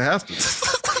 It has to.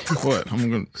 What? I'm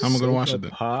gonna wash it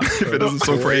then. If it doesn't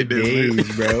soak for 8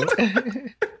 days, bro.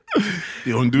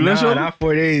 You don't do that shit? Not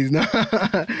 4 days, no.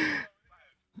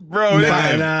 Bro,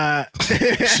 nah.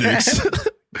 6.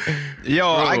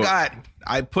 Yo, bro.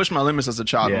 I pushed my limits as a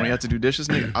child when we had to do dishes,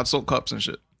 nigga. I'd soak cups and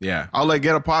shit. Yeah. I'll like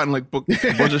get a pot and like put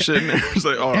a bunch of shit in there. It's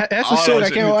like, oh, that's the shit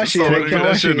I can't wash it. I can't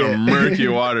wash it in the murky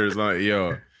waters. Like,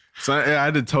 yo. So I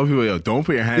had to tell people, yo, don't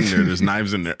put your hand in there. There's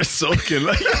knives in there. Soaking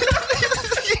like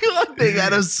they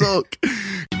gotta soak.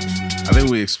 I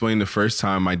think we explained the first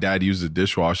time my dad used a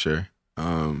dishwasher.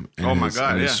 And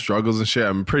his struggles and shit.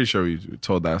 I'm pretty sure we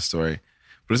told that story.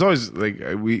 But it's always like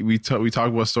we talk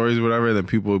about stories or whatever, and then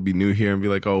people would be new here and be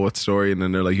like, oh, what story? And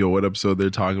then they're like, yo, what episode they're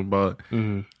talking about?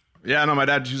 Mm-hmm. Yeah, I know my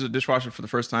dad used a dishwasher for the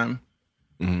first time.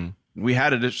 Mm-hmm. We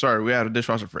had a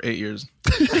dishwasher for 8 years.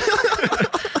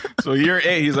 So year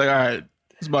 8, he's like, all right,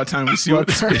 it's about time we see what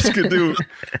this bitch could do.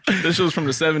 This was from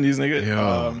the 70s,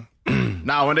 nigga.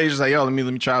 Now one day he's just like, yo, let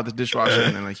me try out the dishwasher,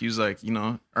 and then like he was like, you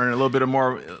know, earning a little bit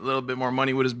more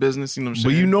money with his business, you know what I'm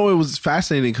saying? But you know, it was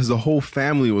fascinating because the whole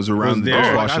family was around the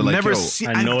dishwasher. Like, I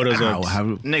know those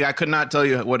nigga, I could not tell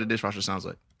you what a dishwasher sounds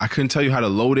like. I couldn't tell you how to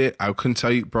load it. I couldn't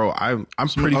tell you, bro. I'm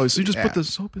pretty. Oh, so you just put the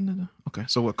soap in there? Okay.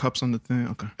 So what, cups on the thing?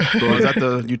 Okay. So is that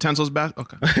the utensils back?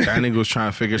 Okay. That nigga was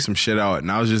trying to figure some shit out,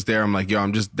 and I was just there. I'm like, yo,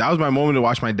 that was my moment to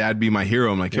watch my dad be my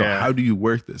hero. I'm like, yo, how do you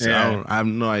work this? Yeah. I have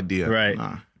no idea. Right.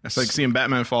 Nah. It's like seeing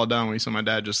Batman fall down when you saw my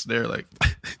dad just there, like,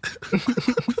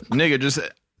 nigga, just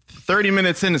 30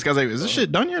 minutes in, this guy's like, is this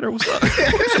shit done yet or what's up?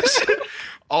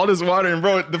 all this water, and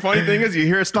bro, the funny thing is, you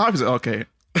hear it stop. He's like, okay.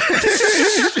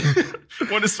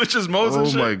 When it switches modes and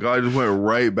shit. Oh my god, it just went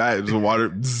right back. Just water,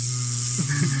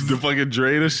 the fucking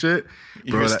drain and shit.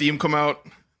 You hear steam come out.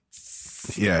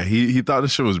 Yeah, he thought the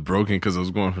shit was broken because it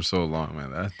was going for so long,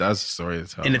 man. That's the story to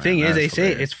tell. And the thing is, they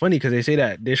say it's funny because they say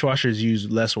that dishwashers use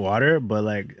less water, but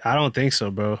like I don't think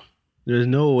so, bro. There's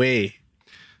no way.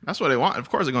 That's what they want. Of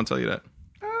course, they're gonna tell you that.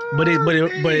 But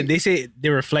they say they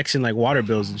were flexing like water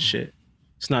bills and shit.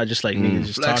 It's not just like niggas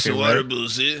just talking. Water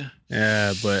bills, yeah.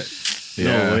 Yeah, but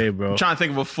no way, bro. I'm trying to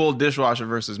think of a full dishwasher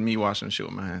versus me washing shit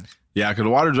with my hands. Yeah, because the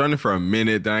water's running for a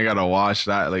minute, then I gotta wash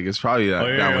that. Like it's probably that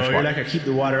much water. You're like, I keep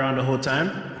the water on the whole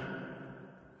time.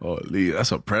 Oh, Lee,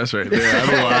 that's a press right there.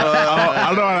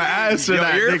 I don't want to answer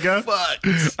that, nigga.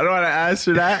 I don't want to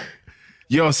answer that.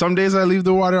 Yo, some days I leave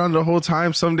the water on the whole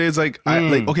time. Some days,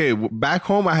 okay, back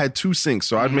home I had 2 sinks,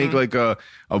 so I'd make like a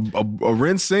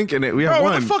rinse sink, and we have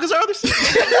one. What the fuck is our other sink?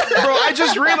 Bro, I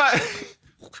just realized.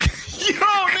 Yo,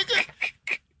 nigga.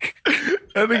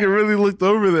 That nigga really looked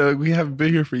over there. Like, we haven't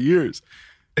been here for years.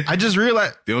 I just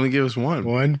realized they only give us one.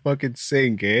 One fucking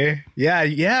sink, eh? Yeah.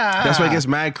 That's why it gets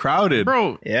mad crowded,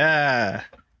 bro. Yeah.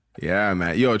 Yeah,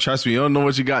 man. Yo, trust me, you don't know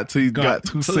what you got till you got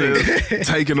 2 sinks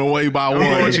taken away by one. You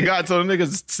don't know what you got till the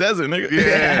nigga says it, nigga.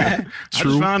 Yeah.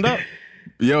 True. I just found out.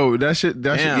 Yo, that shit,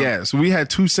 yeah. So we had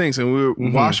 2 sinks and we were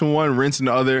washing one, rinsing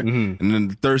the other, and then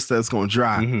the third set's gonna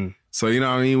dry. So you know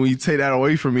what I mean? When you take that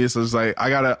away from me, it's just like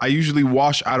I usually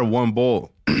wash out of one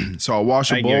bowl. So I'll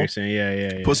wash a bowl,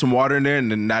 yeah. put some water in there, and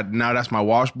then now that's my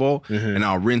wash bowl, and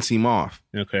I'll rinse him off.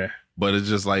 Okay. But it's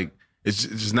just like it's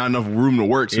just not enough room to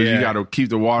work, so you got to keep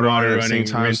the water on at the same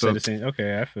time. So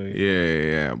okay, I feel you.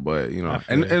 Yeah. But you know,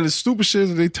 and the stupid shit is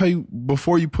that they tell you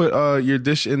before you put your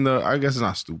dish in the. I guess it's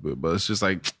not stupid, but it's just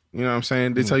like. You know what I'm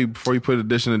saying? They tell you before you put a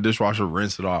dish in the dishwasher,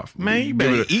 rinse it off. Man, you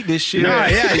better eat this shit. Nah,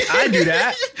 yeah, I do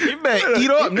that. You better eat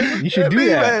up, nigga. You should do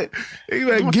that. You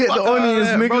better get the onions,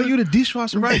 nigga. Bro, you the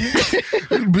dishwasher, right?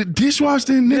 But dishwash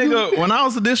then, nigga. When I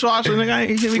was the dishwasher, nigga, I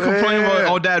ain't hear me complain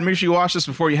about, oh, Dad, make sure you wash this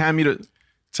before you hand me the...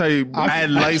 Tell you, add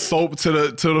light soap to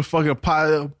the fucking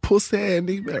pot. Pussy,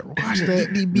 nigga, better wash that.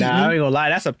 Nah, I ain't gonna lie.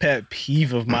 That's a pet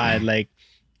peeve of mine. Like,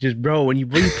 just, bro, when you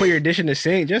put your dish in the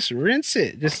sink, just rinse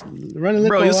it. Just run a little.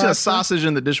 Bro, you see a sausage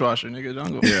in the dishwasher, nigga.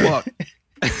 Don't go fuck.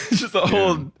 It's just a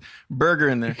whole burger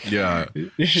in there. Yeah.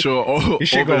 Sure. You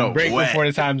should go break before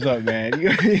the time's up, man.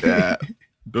 Yeah.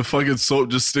 The fucking soap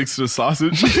just sticks to the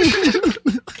sausage.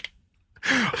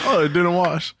 Oh, it didn't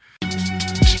wash.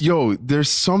 Yo, there's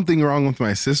something wrong with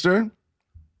my sister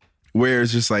where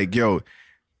it's just like, yo,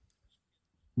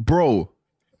 bro.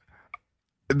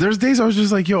 There's days I was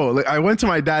just like, yo, like I went to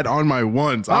my dad on my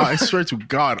ones. I swear to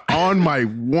God, on my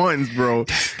ones, bro.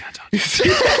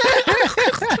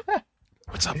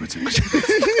 What's up?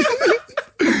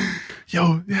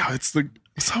 Yo, yeah, it's the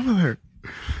what's up with her? You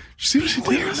see what she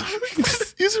did last week?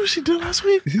 You see what she did last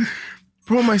week?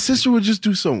 Bro, my sister would just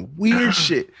do some weird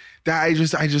shit that I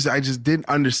just didn't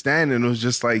understand. And it was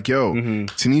just like, yo,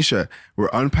 Tanisha, we're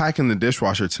unpacking the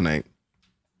dishwasher tonight.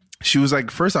 She was like,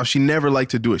 first off, she never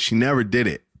liked to do it. She never did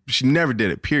it.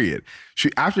 Period.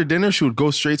 After dinner, she would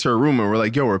go straight to her room and we're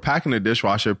like, yo, we're packing the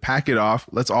dishwasher. Pack it off.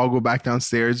 Let's all go back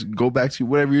downstairs. Go back to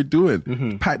whatever you're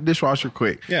doing. Pack the dishwasher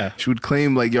quick. Yeah. She would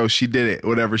claim like, yo, she did it.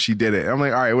 Whatever, she did it. I'm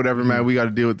like, all right, whatever, man. We got to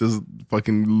deal with this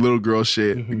fucking little girl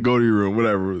shit. Go to your room,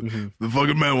 whatever. The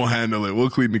fucking man will handle it.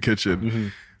 We'll clean the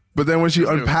kitchen. But then when she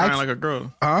unpacked. Like a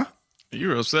girl. Huh? You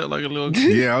were upset like a little girl.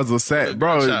 Yeah, I was upset.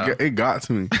 Bro, it got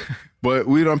to me. But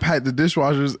we'd unpack the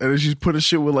dishwashers and then she's putting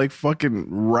shit with like fucking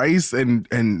rice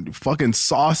and fucking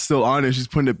sauce still on it. She's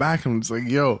putting it back and I'm just like,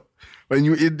 yo.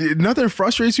 And nothing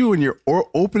frustrates you when you're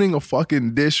opening a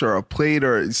fucking dish or a plate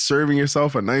or serving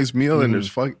yourself a nice meal and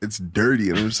it's dirty.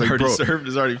 And I'm just like, already bro. served?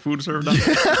 There's already food served on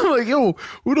it? I'm like, yo,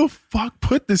 who the fuck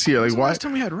put this here? Like, why? Last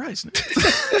time we had rice.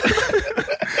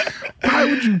 Why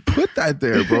would you put that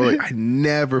there, bro? Like, I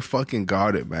never fucking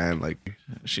got it, man. Like,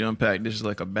 she unpacked dishes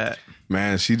like a bat.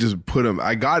 Man, she just put them.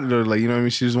 I got it, like, you know what I mean?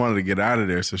 She just wanted to get out of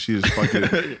there, so she just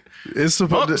fucking. It's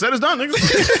supposed to. Said it's done,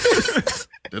 nigga.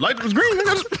 The light was green,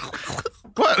 nigga.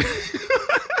 What?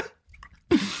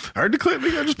 I heard the clip,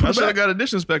 nigga. I just put it back. I got a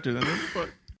dish inspector then. What?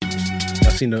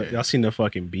 Y'all seen the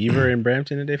fucking beaver in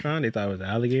Brampton that they found? They thought it was an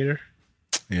alligator.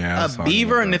 Yeah, a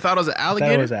beaver, and they thought it was an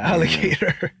alligator. That was an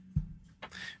alligator.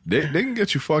 They can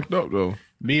get you fucked up though.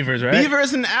 Beavers, right?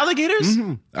 Beavers and alligators?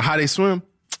 How they swim?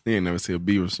 You ain't never see a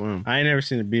beaver swim. I ain't never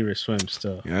seen a beaver swim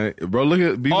still. Yeah, bro, look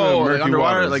at beaver in murky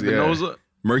underwater, waters. like the nose up?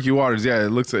 Murky waters, yeah. It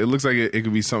looks like it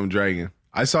could be something dragging.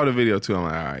 I saw the video too. I'm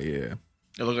like, all right, yeah.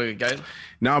 It looked like a guy?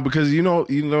 No, because you know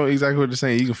exactly what they're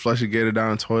saying. You can flush a gator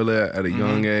down the toilet at a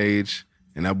young age.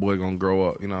 and that boy gonna grow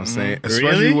up. You know what I'm saying? Really?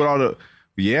 Especially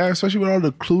with all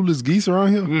the clueless geese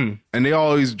around here, and they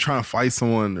always trying to fight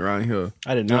someone around here.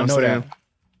 I did not know that.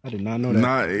 I did not know that.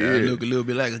 Nah, It look a little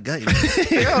bit like a gator.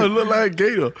 yeah, it look like a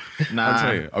gator. Nah. I'll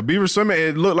tell you, a beaver swimming,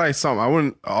 it looked like something. I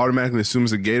wouldn't automatically assume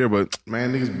it's a gator, but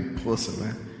man, niggas be pussy,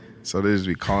 man. So they just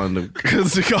be calling them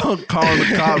because they calling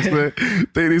the cops, man.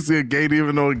 They didn't see a gator,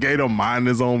 even though a gator mind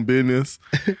his own business.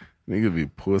 Nigga be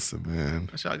pussy, man.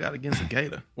 What y'all got against a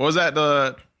gator? What was that?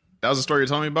 That was the story you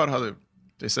told me about how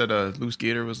they said a loose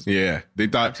gator was. Yeah, they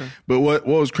thought. But what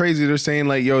was crazy? They're saying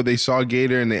like, yo, they saw a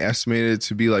gator and they estimated it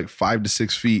to be like 5 to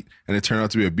 6 feet, and it turned out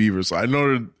to be a beaver. So I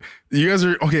know that you guys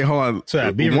are okay. Hold on. So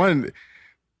that beaver. One.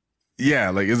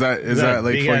 Yeah, like is that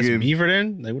like big fucking ass beaver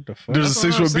then? Like what the fuck? There's a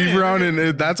 6 foot beaver around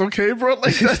and that's okay, bro?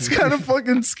 Like that's kind of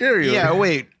fucking scary. Yeah,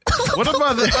 wait. What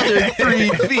about the other 3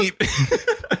 feet?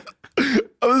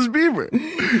 Oh, this beaver,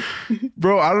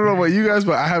 bro. I don't know about you guys,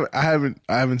 but I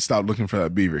haven't stopped looking for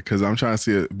that beaver because I'm trying to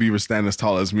see a beaver stand as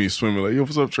tall as me swimming. Like, yo,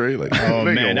 what's up, Trey? Like, oh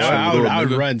man, I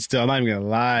would run still. I'm not even gonna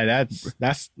lie.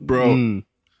 That's bro.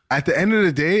 At the end of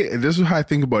the day, this is how I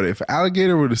think about it. If an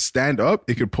alligator were to stand up,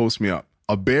 it could post me up.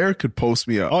 A bear could post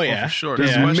me up. Oh yeah, for sure.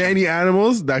 There's many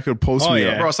animals that could post me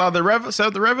up. Bro, saw the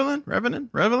Revenant? Revenant,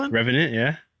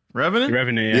 yeah. Revenant?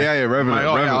 Yeah, Revenant.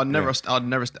 I'll never.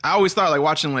 I always thought like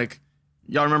watching like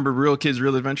y'all remember Real Kids,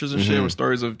 Real Adventures and shit, with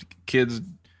stories of kids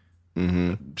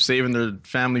saving their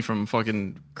family from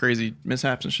fucking crazy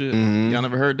mishaps and shit. Y'all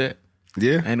never heard that?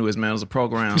 Yeah. Anyways, man, it was a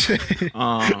program.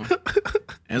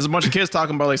 And there's a bunch of kids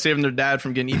talking about like saving their dad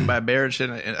from getting eaten by a bear and shit.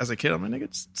 And as a kid, I'm like, nigga,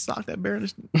 just stalk that bear.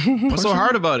 What's so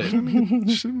hard about it?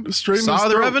 Saw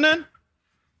the Revenant?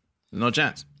 No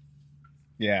chance.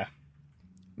 Yeah.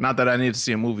 Not that I needed to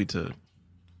see a movie to.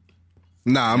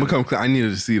 Nah, I'm gonna come clear. I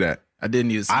needed to see that. I did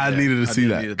need to see that. I needed to see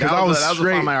that. Because I was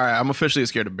straight. All right, I'm officially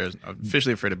scared of bears. I'm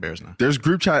officially afraid of bears now. There's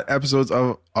group chat episodes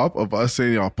of us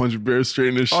saying, y'all punch bears straight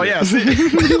in this shit. Oh, yeah.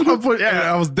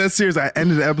 I was dead serious. I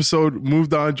ended the episode,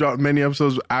 moved on, dropped many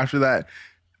episodes after that.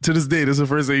 To this day, this is the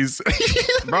first thing he's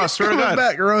bro, I swear to God.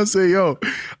 back around and say, yo,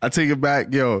 I take it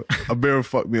back. Yo, a bear would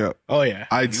fuck me up. Oh, yeah.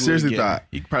 I seriously thought.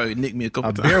 He probably nicked me a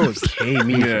couple times. A bear would cane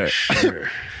me for sure.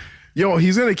 Yo,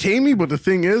 he's gonna cane me, but the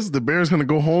thing is, the bear's gonna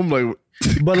go home like,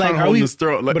 but like, are we? His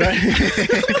throat, like,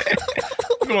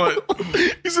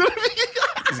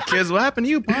 These kids, what happened to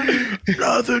you, partner?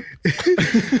 Nothing. I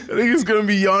think he's gonna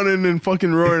be yawning and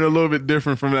fucking roaring a little bit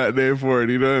different from that day forward.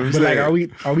 You know what I'm saying?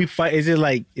 Like, are we fight? Is it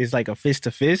like a fist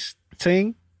to fist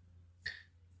thing?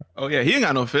 Oh yeah, he ain't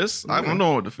got no fists. I'm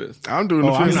doing with the fist. I'm doing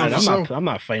the fist. I'm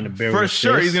not fighting a bear for with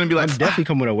sure. Fist. He's gonna be like, I'm definitely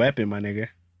come with a weapon, my nigga.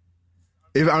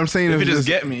 If I'm saying if it just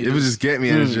get me, if it just get me,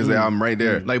 and it's just like, I'm right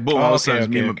there. Like boom, all of a sudden,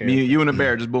 me, you and a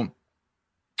bear, just boom.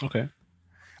 Okay.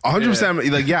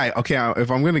 100%. Like, yeah, okay. If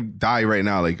I'm gonna die right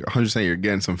now, like 100%, you're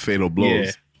getting some fatal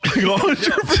blows. Yeah.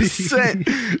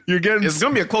 100%. You're getting. It's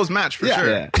gonna be a close match for sure.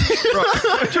 Yeah.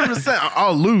 100%.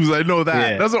 I'll lose. I know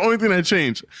that. Yeah. That's the only thing that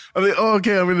changed. I'm like, oh,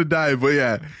 okay, I'm gonna die, but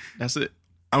yeah, that's it.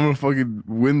 I'm gonna fucking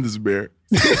win this bear.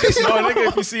 No, nigga,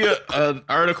 if you see an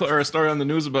article or a story on the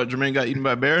news about Jermaine got eaten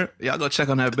by a bear, y'all go check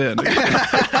on that bear.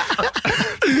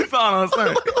 That's all I'm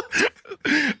saying.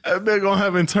 That bear gonna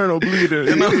have internal bleeding.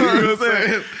 You know what I'm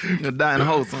saying? Gonna die in a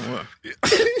hole somewhere.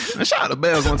 I shot the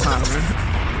bears one time,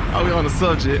 man. I'll be on the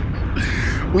subject.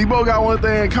 We both got one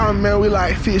thing in common, man. We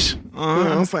like fish. You know what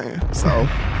I'm saying? So,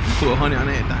 put honey on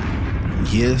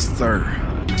everything. Yes, sir.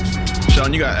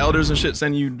 Sean, you got elders and shit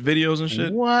sending you videos and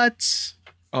shit? What?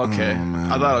 Okay.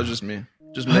 I thought it was just me.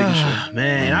 Just making sure.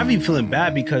 Man, I be feeling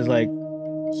bad because like,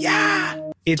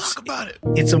 talk about it.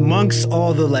 It's amongst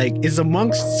all the it's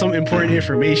amongst some important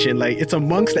information. Like it's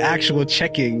amongst the actual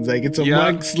checkings. Like it's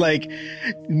amongst like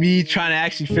me trying to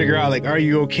actually figure out like, are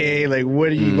you okay? Like what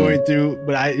are you going through?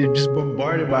 But I'm just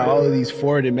bombarded by all of these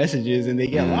forwarded messages and they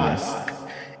get lost.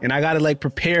 And I gotta like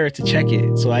prepare to check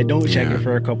it, so I don't check it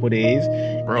for a couple days.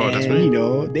 Bro, and, that's me. You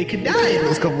know, they could die in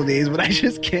those couple days, but I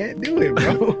just can't do it,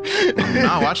 bro. I'm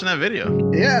not watching that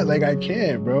video. Yeah, like I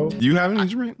can't, bro. You have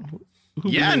any, Jermaine?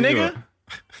 Yeah, nigga.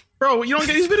 Bro, you don't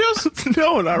get these videos?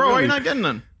 No, not bro. really. Why are you not getting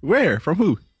none? Where? From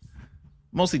who?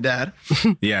 Mostly dad.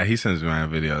 Yeah, he sends me my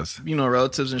videos. You know,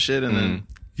 relatives and shit, and then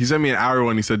he sent me an hour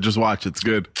one. He said, "Just watch. It's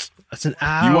good." That's an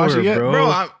hour. You watch it yet,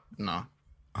 bro? No.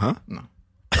 Huh? No.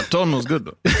 I told him it was good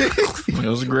though. It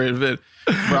was a great vid.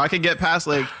 Bro, I could get past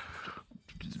like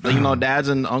you know, dads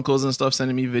and uncles and stuff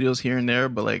sending me videos here and there,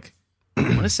 but like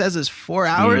when it says it's 4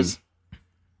 hours,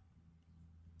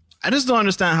 I just don't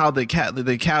understand how the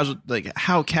casual, like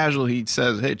how casual he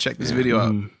says, "Hey, check this video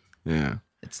out." Yeah.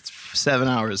 7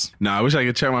 hours. Nah, I wish I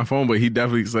could check my phone, but he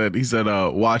definitely said,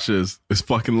 watch this. It's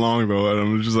fucking long though. And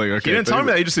I'm just like, okay. He didn't tell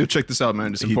me that. He just said, check this out,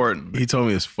 man. It's important. He told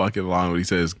me it's fucking long, but he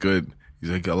said it's good. He's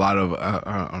like, a lot of,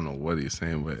 I don't know what he's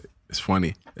saying, but it's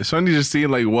funny. It's funny just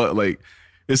seeing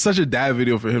it's such a dad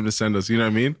video for him to send us. You know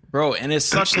what I mean? Bro, and it's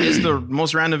the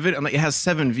most random video. I'm like, it has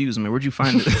 7 views, man. Where'd you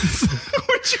find this?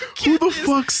 Who the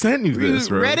fuck sent you this,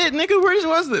 bro? Reddit, nigga? Where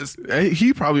was this?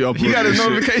 He probably uploaded. He got his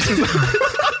notifications.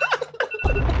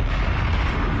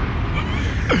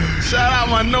 Shout out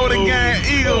my Know the Gang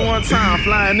Eagle one time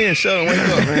flying in. Shut him, wake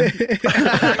up, man.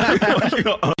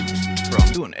 Bro,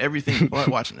 I'm doing everything but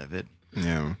watching that vid.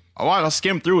 Yeah. I'll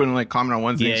skim through it and comment on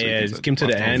one thing. Yeah, skim to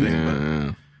the end.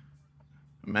 Yeah.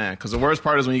 Man, because the worst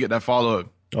part is when you get that follow-up.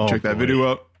 Check that video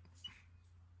up.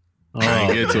 I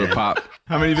didn't get to it, Pop.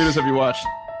 How many videos have you watched?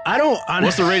 I don't.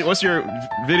 What's the rate? What's your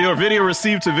video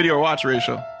received to video watch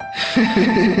ratio?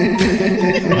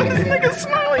 This nigga's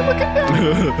smiling, looking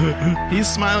down. He's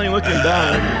smiling, looking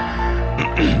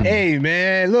down. Hey,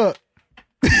 man, look.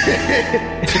 Yo,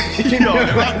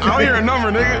 I don't hear a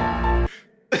number, nigga.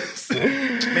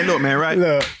 Man, look, man, right?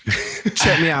 Look.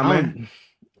 Check me out, man.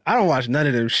 I don't watch none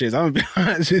of them shits. I'm gonna be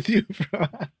honest with you, bro.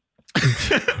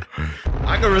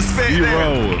 I can respect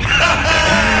that.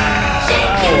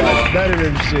 I don't watch none of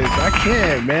them shits. I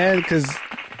can't, man, because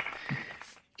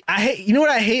I hate. You know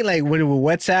what I hate? Like when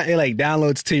with WhatsApp, it like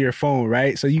downloads to your phone,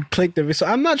 right? So you click the. So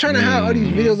I'm not trying to have all these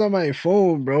videos on my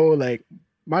phone, bro. Like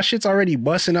my shit's already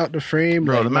busting out the frame,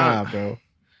 bro. Like, bro.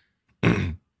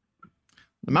 The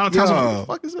amount of times, what the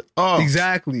fuck is it? Oh,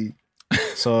 exactly.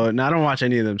 So I don't watch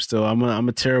any of them. Still, I'm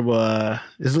a terrible.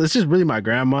 It's just really my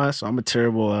grandma. So I'm a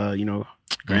terrible,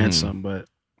 grandson. But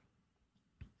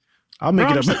I'll make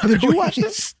it up. Did you watch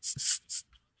this?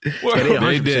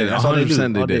 They did.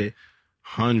 100% they did.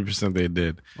 100% they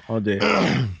did. All day.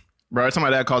 Bro, every time my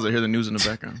dad calls, I hear the news in the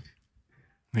background.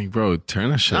 Like, bro, turn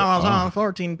that shit off. I was on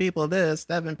 14 people this,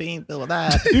 17 people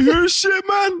that. You hear shit,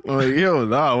 man? Like, yo,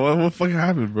 nah, what fucking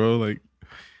happened, bro? Like,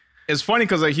 it's funny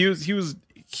because like he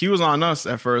was on us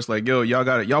at first, like, yo,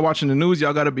 y'all watching the news,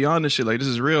 y'all gotta be on this shit, like this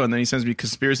is real. And then he sends me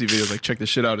conspiracy videos, like, check this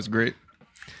shit out, it's great.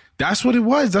 That's what it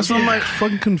was. That's what I'm like,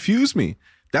 fucking confused me.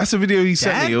 That's the video he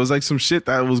sent me. It was like some shit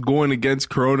that was going against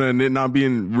Corona and it not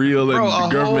being real, and the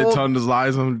government telling us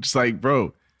lies. I'm just like,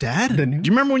 bro, Dad, do you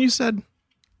remember when you said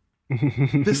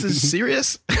this is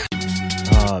serious?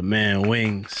 Oh man,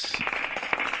 wings.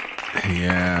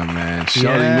 Yeah, man.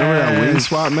 Sheldon, you remember that wing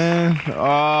swap, man?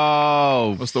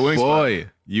 Oh, what's the wing boy,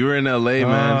 spot? You were in LA,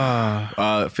 man.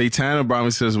 Faitana brought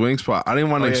me to this wing spot. I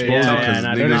didn't want to expose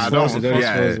it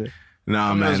because niggas.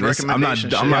 Nah, man. I'm not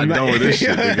done with this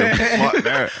shit, nigga. Fuck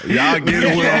that. Y'all get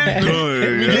it when I'm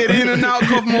done. We get in and out a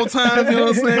couple more times, you know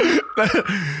what I'm saying?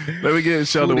 Let me get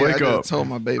Sheldon wake up. I just told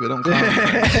my baby, don't call me.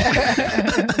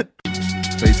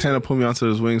 Faitana put me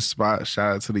onto this wing spot.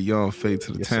 Shout out to the young Fate,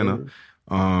 to the Tanner.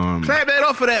 Clap that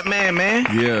up for that man.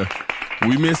 Yeah.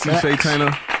 We miss you,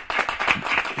 Faitana.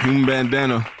 Human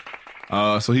bandana.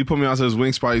 So he put me onto his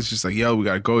wing spot. He's just like, yo, we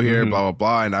got to go here, blah,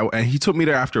 blah, blah. And he took me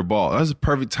there after a ball. That was a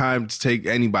perfect time to take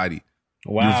anybody.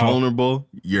 Wow. You're vulnerable.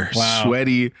 You're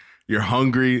sweaty. You're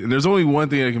hungry. And there's only one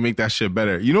thing that can make that shit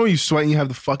better. You know when you sweat and you have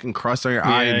the fucking crust on your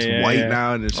eye and it's white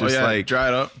now and it's just like, dry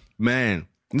it up. Man,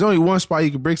 there's only one spot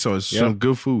you can break, so it's some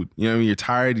good food. You know what I mean? You're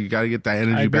tired. You got to get that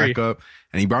energy back up.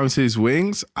 And he brought me to his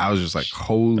wings. I was just like,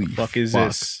 holy fuck is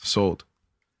this? Sold.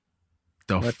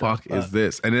 The fuck is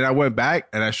this? And then I went back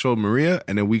and I showed Maria,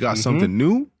 and then we got something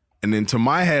new. And then to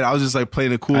my head, I was just like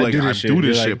playing it cool, like I do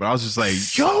this shit. But I was just like,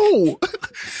 yo,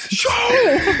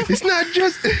 it's not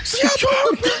just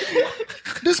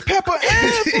this pepper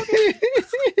and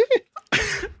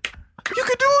you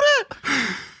can do that.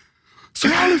 So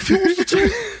y'all infused the two?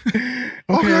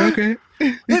 Okay.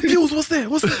 Infused, what's that?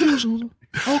 What's the infusion?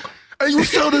 Okay. And you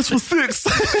sell this for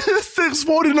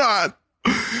 $6.49.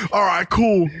 All right,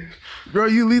 cool. Bro,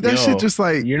 you leave that shit just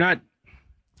like... You're not...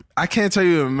 I can't tell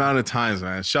you the amount of times,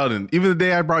 man. Sheldon, even the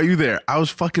day I brought you there, I was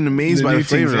fucking amazed by the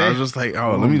flavor. I was just like,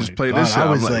 let me just play this shit. I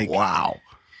was like, wow.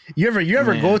 You ever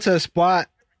go to a spot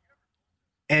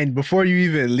and before you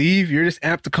even leave, you're just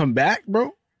amped to come back,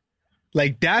 bro?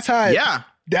 Like, that's how...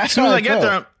 That's as soon as I get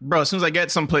there, bro, as soon as I get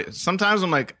someplace, sometimes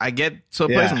I'm like, I get to a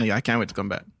place, I'm like, I can't wait to come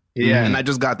back. Yeah. And I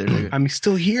just got there, nigga. I'm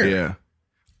still here. Yeah.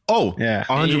 Oh, yeah.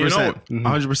 100%.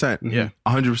 100%. Yeah.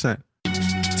 100%.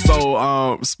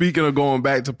 So, speaking of going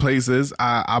back to places,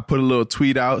 I put a little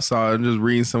tweet out. So I'm just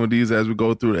reading some of these as we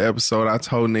go through the episode. I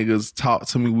told niggas, talk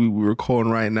to me. We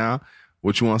recording right now.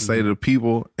 what you want to say to the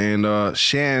people. And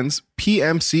Shans,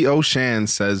 PMCO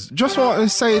Shans says, just want to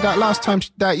say that last time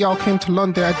that y'all came to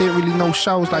London, I didn't really know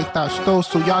shows like that still,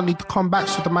 so y'all need to come back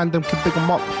so the man them can big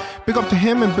them up. Big up to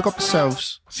him and big up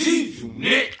yourselves.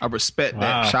 G-Unit. I respect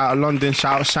that. Shout out London,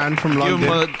 shout out Shan from London. Give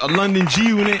him a London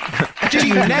G-Unit.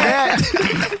 G-Unit. I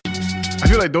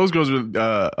feel like those girls were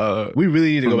we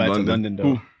really need to go back to London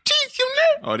though.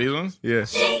 Oh, these ones? Yeah.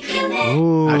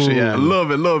 Ooh. Actually, yeah. I love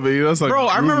it. You know, it's like Bro,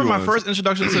 I remember my ones. first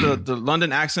introduction to the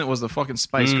London accent was the fucking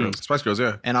Spice Girls. Spice Girls,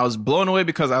 yeah. And I was blown away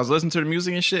because I was listening to the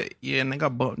music and shit. Yeah, and they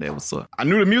got bumped there. What's up? I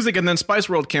knew the music, and then Spice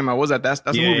World came out. What was that? That's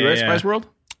the movie, right? Spice World?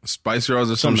 Spice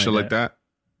Girls or some shit like that.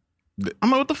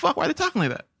 I'm like, what the fuck? Why are they talking like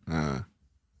that?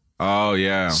 Oh,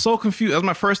 yeah. So confused. That was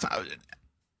my first time.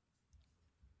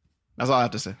 That's all I have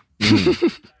to say.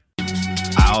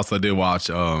 I also did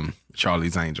watch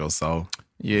Charlie's Angels, so...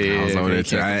 Yeah, I was over there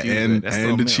too. And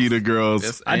the Cheetah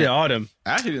Girls. I did all them.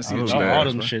 I actually didn't see all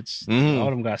them shits.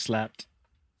 All them got slapped.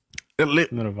 It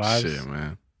lit. The vibes. Shit,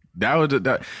 man.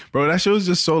 Bro, that shit was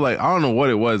just so like, I don't know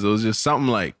what it was. It was just something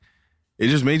like, it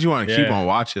just made you want to keep on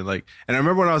watching. Like, and I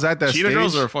remember when I was at that Cheetah stage.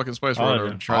 Girls or fucking Spice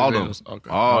World? All of them. Okay.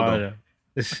 All of them.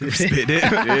 Spit it.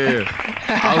 Yeah.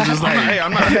 I was just like, hey,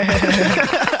 I'm not.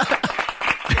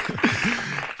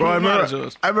 Bro, I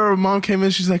remember mom came in,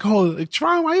 she's like, oh, like,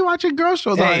 Tron, why you watching girl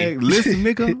shows? Hey. I'm like, listen,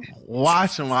 nigga,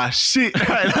 watching my shit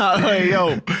right now. Like,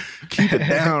 yo, keep it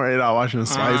down right now, watching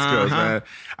Spice Girls, man.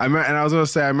 I was going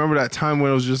to say, I remember that time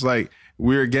when it was just like,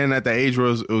 we were getting at the age where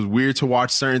it was weird to watch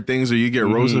certain things, or you get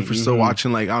roasted for still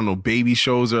watching, like, I don't know, baby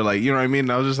shows, or like, you know what I mean?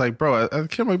 And I was just like, bro, I'm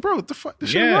like, bro, what the fuck? This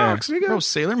shit rocks, nigga. Bro,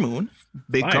 Sailor Moon,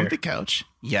 big comfy couch.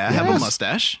 Yeah, I have a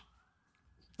mustache.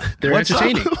 They're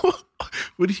entertaining.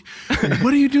 What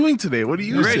are you doing today? What are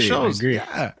you Great saying? shows.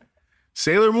 Yeah.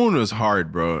 Sailor Moon was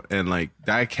hard, bro. And like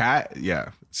that cat,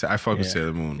 yeah. I fuck with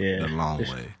Sailor Moon the long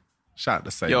way. Shout out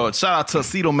to Sailor. Yo, shout out to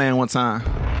Tuxedo Man one time.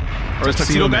 Or is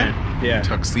Tuxedo Man? Yeah.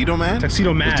 Tuxedo Man?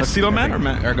 Tuxedo Mask. Tuxedo Man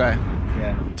or guy?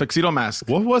 Yeah. Tuxedo Mask.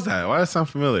 What was that? Why does that sound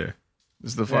familiar?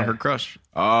 This is the fucker crush.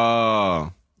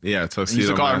 Oh. Yeah, Tuxedo Used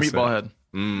to call her Mask. Meatball Head.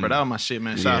 But that was my shit,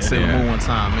 man. Shout out Sailor Moon one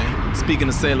time, man. Speaking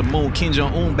of Sailor Moon, Kim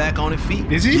Jong-un back on his feet.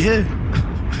 Is he? Yeah.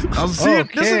 I was seeing,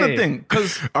 this is the thing.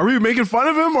 Because are we making fun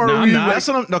of him or no, are we? That's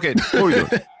what I'm. Okay, what are we doing?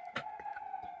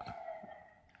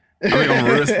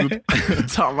 I mean, I'm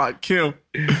talking about Kim.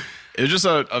 It was just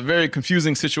a very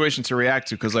confusing situation to react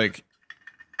to because, like,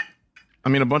 I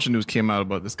mean, a bunch of news came out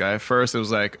about this guy. First, it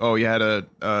was like, oh, he had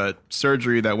a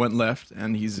surgery that went left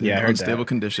and he's in unstable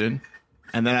condition.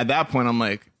 And then at that point, I'm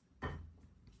like,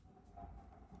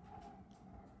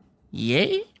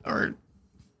 yay? Or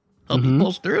help he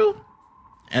pulls through?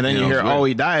 And then you hear, oh,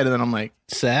 he died. And then I'm like,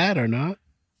 sad or not?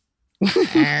 All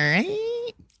right.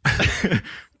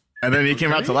 And then he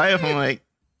came out to life. I'm like,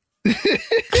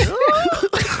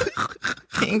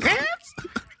 congrats.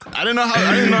 I didn't know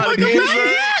how to gauge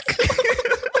that.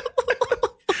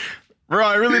 Bro,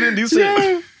 I really didn't do shit.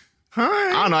 Yeah.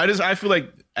 I don't know. I feel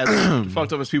like as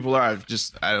fucked up as people are,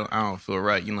 I don't feel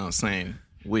right. You know what I'm saying?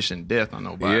 Wishing death on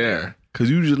nobody. Yeah. Cause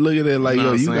you just look at it like,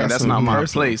 yo, you got that's some not my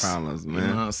personal place, problems, man. You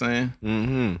know what I'm saying?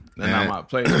 Mm-hmm. That's not my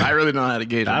place. I really don't know how to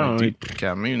gauge. I don't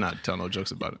know. Maybe not tell no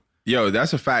jokes about it. Yo,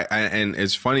 that's a fact, and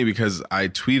it's funny because I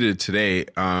tweeted today,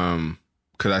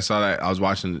 because I saw that I was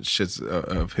watching shits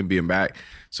of him being back.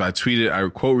 So I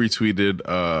quote retweeted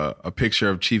a picture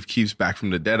of Chief Keef's Back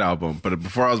from the Dead album. But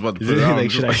before I was about to put it on,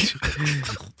 like,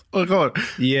 oh god,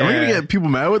 yeah, am I gonna get people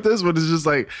mad with this? But it's just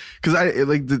like, because I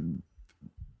like the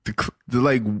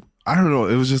like. I don't know.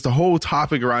 It was just a whole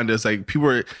topic around this. Like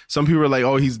some people were like,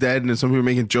 "Oh, he's dead," and then some people were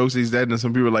making jokes that he's dead, and then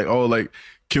some people were like, "Oh, like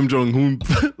Kim Jong Un,"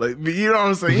 like, you know what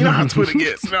I'm saying? You know how Twitter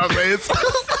gets. You know what I'm saying?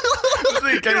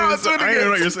 I ain't know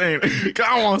what you're saying. I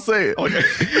don't want to say it. Okay,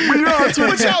 but you know how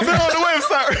Twitter y'all been on the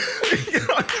website. You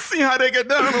know, see how they get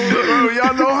down.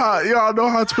 Y'all know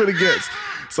how Twitter gets.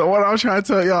 So what I'm trying to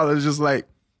tell y'all is just like,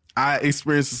 I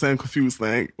experienced the same confused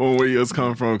thing on where you was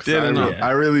coming from.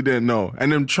 I really didn't know.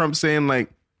 And then Trump saying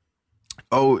like,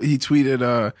 oh, he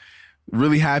tweeted,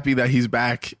 really happy that he's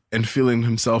back and feeling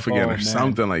himself again or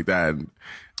something like that.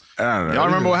 I don't know. Y'all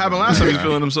remember what happened last time he was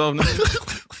feeling himself?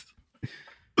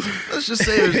 Let's just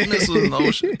say there's missiles in the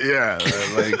ocean. Yeah.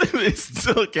 Like, they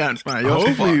still can't find it.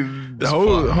 Hopefully, the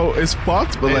whole it's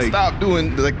fucked, but like, stop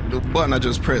doing like the button I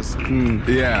just pressed.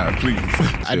 Yeah, please.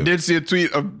 I did see a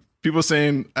tweet of people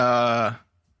saying,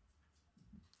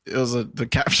 it was the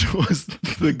caption was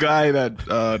the guy that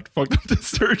fucked up the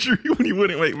surgery when he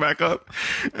wouldn't wake back up,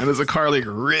 and there's a car like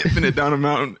ripping it down a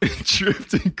mountain and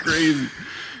drifting crazy.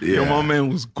 Yeah, yo, my man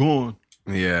was gone.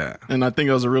 Yeah, and I think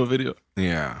it was a real video.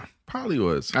 Yeah, probably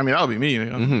was. I mean, that'll be me.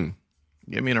 Mm-hmm.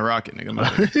 Get me in a rocket, nigga.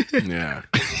 Yeah.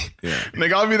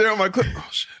 Nigga, I'll be there on my clip. Oh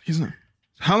shit, he's not.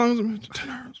 How long is it? 10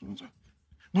 hours.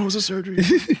 When was the surgery?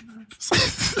 Okay,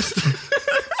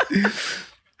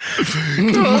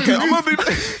 I'm gonna be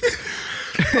back.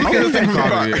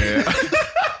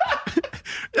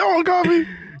 Y'all want coffee?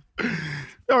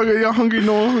 Y'all hungry?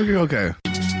 No one hungry? Okay.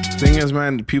 Thing is,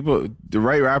 man, the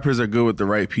right rappers are good with the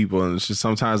right people, and it's just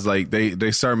sometimes like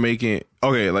they start making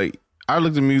like I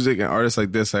looked at music and artists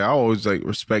like this, like I always like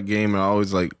respect Game, and I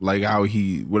always like how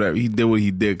he did what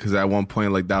he did, because at one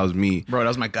point like that was me, bro. That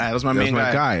was my guy. That was my main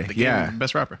guy. The Game,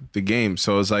 best rapper. The Game.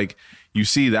 So it's like you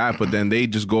see that, but then they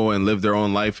just go and live their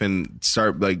own life and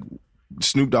start like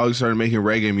Snoop Dogg started making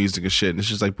reggae music and shit, and it's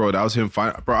just like, bro, that was him.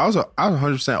 Fine, bro. I was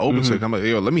 100% open to it. I'm like,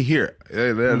 yo, let me hear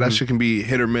it. That shit can be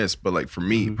hit or miss, but like for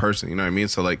me personally, you know what I mean?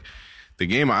 So like the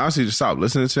Game, I honestly just stopped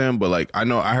listening to him, but like I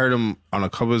know I heard him on a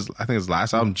couple of, I think his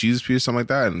last album, Jesus Peace, something like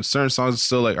that, and certain songs are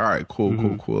still like, all right, cool,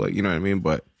 like, you know what I mean?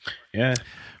 But yeah,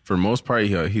 for the most part,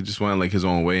 he just went like his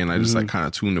own way, and I just like kind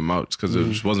of tuned him out because it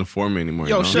just wasn't for me anymore.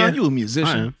 Yo, you know? Sean, you a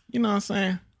musician? You know what I'm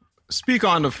saying? Speak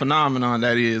on the phenomenon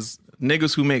that is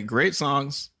niggas who make great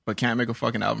songs but can't make a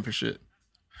fucking album for shit.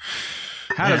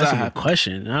 How does that happen?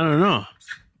 Question. I don't know.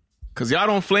 Cause y'all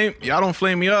don't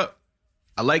flame me up.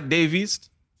 I like Dave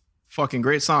East, fucking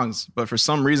great songs, but for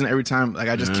some reason every time like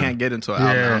I just can't get into an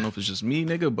album. I don't know if it's just me,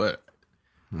 nigga, but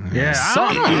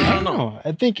I don't know.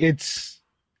 I think it's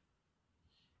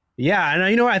and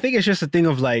you know, I think it's just a thing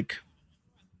of like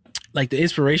the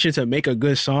inspiration to make a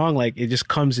good song, like it just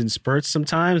comes in spurts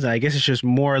sometimes. I guess it's just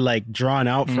more like drawn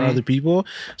out for other people.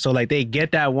 So like they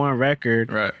get that one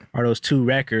record or those two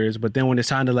records, but then when it's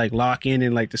time to like lock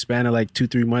in like the span of like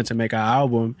 2-3 months and make an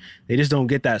album, they just don't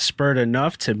get that spurt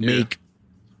enough to make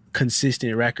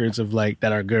consistent records of like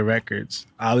that are good records,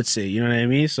 I would say. You know what I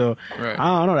mean? So I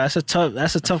don't know. That's a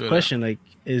tough question. Like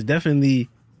it's definitely,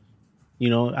 you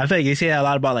know, I feel like they say that a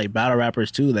lot about like battle rappers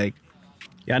too. Like,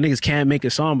 y'all niggas can't make a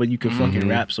song, but you can fucking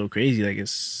rap so crazy. Like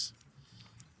it's,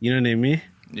 you know what I mean?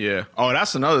 Yeah. Oh,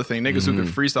 that's another thing. Niggas who can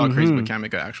freestyle crazy but can't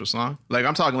make an actual song. Like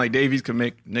I'm talking like Davies could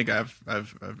make. Nigga,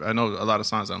 I know a lot of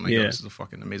songs. I'm like, yo, this is a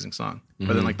fucking amazing song.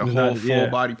 But then like the whole full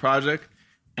body project,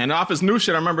 and off his new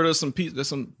shit, I remember there's some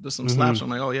slaps. I'm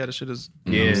like, oh yeah, this shit is.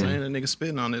 You know what I'm saying? The nigga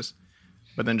spitting on this.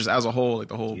 But then just as a whole, like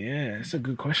the whole. Yeah, it's a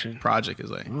good question. Project is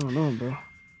like. I don't know, bro.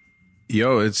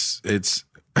 Yo, it's.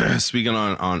 Speaking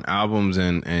on albums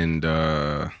and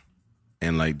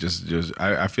like just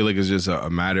I feel like it's just a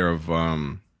matter of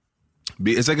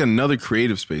it's like another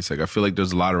creative space. Like I feel like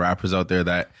there's a lot of rappers out there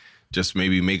that just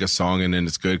maybe make a song and then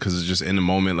it's good because it's just in the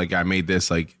moment. Like I made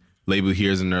this, like label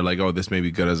hears and they're like, oh, this may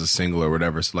be good as a single or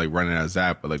whatever. So like run it as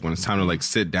that. But like when it's time to like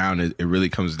sit down, it really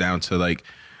comes down to like,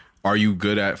 are you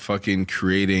good at fucking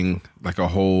creating like a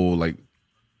whole like,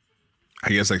 I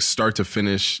guess like start to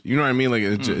finish, you know what I mean? Like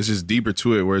it's just deeper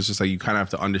to it, where it's just like you kind of have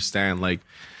to understand like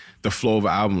the flow of an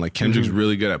album. Like Kendrick's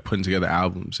really good at putting together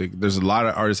albums. Like there's a lot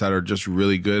of artists that are just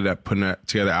really good at putting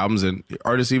together albums, and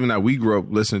artists even that we grew up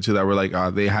listening to that were like,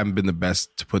 they haven't been the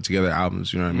best to put together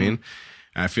albums. You know what I mean?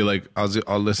 And I feel like I was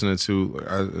listening to,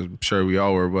 I'm sure we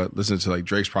all were, but listening to like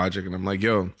Drake's project, and I'm like,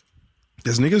 yo,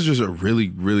 this nigga's just a really,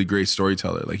 really great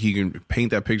storyteller. Like he can paint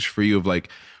that picture for you of like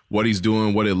what he's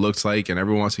doing, what it looks like, and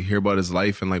everyone wants to hear about his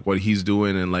life and like what he's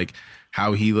doing and like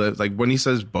how he lives. Like when he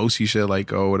says boasty shit,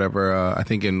 like, oh, whatever, I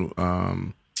think in,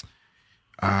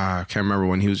 I can't remember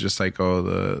when he was just like, oh,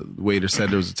 the waiter said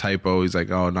there was a typo. He's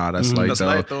like, oh, nah, that's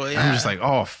light though. Yeah. I'm just like,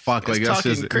 oh, fuck. Like that's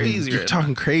just crazy. You're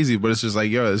talking crazy, but it's just like,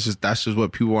 yo, that's just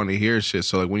what people want to hear shit.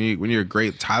 So like when you're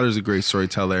great, Tyler's a great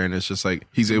storyteller, and it's just like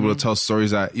he's able to tell stories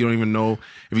that you don't even know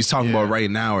if he's talking about right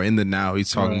now or in the now.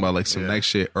 He's talking about like some next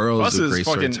shit. Earl's a great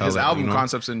storyteller. His album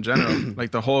concepts in general,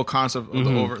 like the whole concept of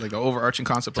the overarching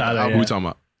concept of the album. Who we talking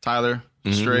about? Tyler,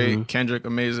 Straight, Kendrick,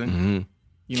 amazing.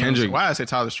 Kendrick. Why I say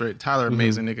Tyler straight? Tyler,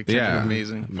 amazing nigga. Kendrick,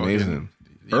 amazing. Amazing.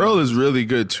 Earl is really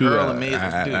good too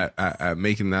at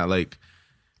making that like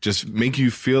just make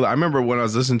you feel. I remember when I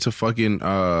was listening to fucking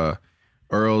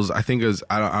Earl's. I think it was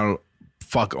I don't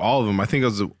fuck all of them. I think it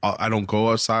was I don't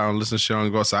go outside. I don't listen to shit. I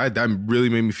don't go outside. That really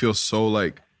made me feel so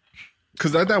like.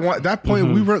 Because at that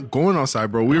point, we weren't going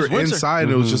outside, bro. We were inside,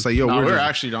 and it was just like, yo, we're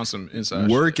actually on some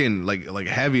inside working shit. like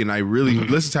heavy. And I really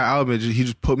listened to that album, and he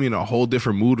just put me in a whole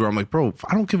different mood where I'm like, bro,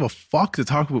 I don't give a fuck to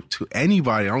talk to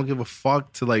anybody. I don't give a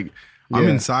fuck to like, I'm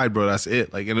inside, bro. That's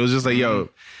it. Like, and it was just like, yo,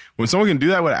 when someone can do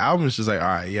that with an album, it's just like, all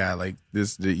right, yeah, like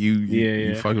this,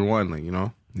 you fucking won. Like, you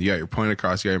know, you got your point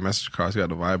across, you got your message across, you got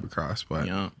the vibe across. But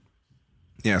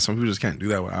yeah, some people just can't do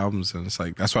that with albums, and it's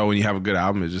like that's why when you have a good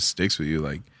album, it just sticks with you.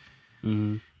 Like.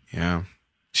 Yeah,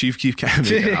 Chief Keef can't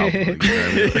make an album. Like,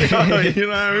 you know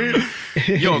what I mean?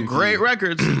 Yo, great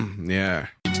records. Yeah.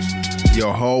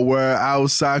 Your whole world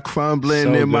outside crumbling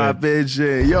So in my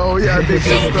vision. Yo, yeah,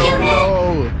 niggas don't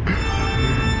know.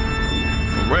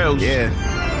 For real. Yeah.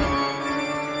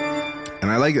 And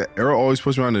I like it. Earl always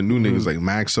puts me on the new niggas like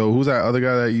Maxo. Who's that other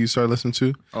guy that you started listening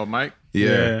to? Oh, Mike?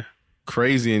 Yeah.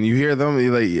 Crazy. And you hear them,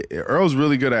 like Earl's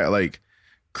really good at like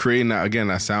creating that again,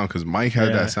 that sound, because Mike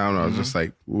had that sound. I was just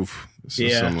like, oof. This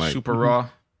is some like super raw.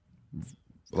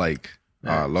 Like,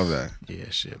 I love that. Yeah,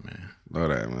 shit, man. Love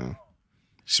that, man.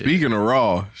 Speaking of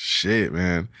Raw, shit,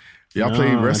 man. Y'all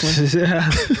play wrestling?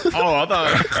 Oh, I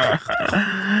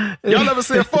thought y'all never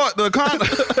said fuck the con.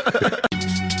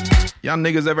 Y'all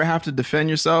niggas ever have to defend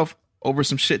yourself over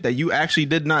some shit that you actually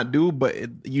did not do, but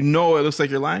you know it looks like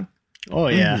you're lying? Oh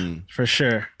yeah, for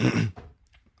sure.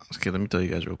 Okay, let me tell you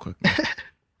guys real quick.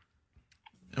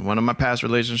 In one of my past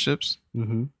relationships,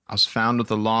 I was found with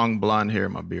a long blonde hair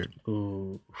in my beard.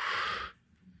 Ooh.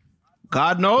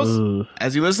 God knows,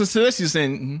 as he listens to this, he's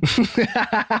saying,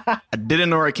 I didn't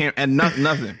know where it came, and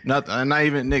nothing, and not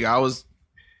even, nigga,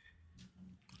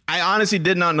 I honestly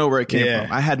did not know where it came from.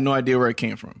 I had no idea where it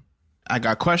came from. I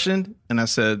got questioned, and I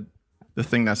said, the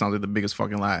thing that sounds like the biggest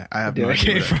fucking lie. I have no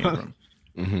idea where it came from.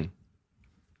 Mm-hmm.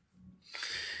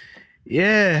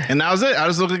 Yeah. And that was it. I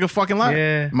just looked like a fucking liar.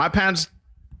 Yeah. My pants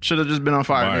should have just been on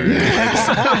fire. The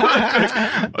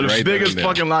biggest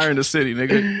fucking liar in the city,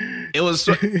 nigga. It was,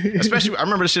 especially, I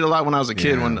remember this shit a lot when I was a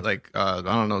kid, when like, I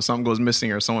don't know, something goes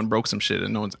missing or someone broke some shit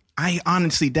and no one's, I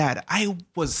honestly, Dad, I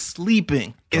was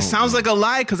sleeping. It sounds like a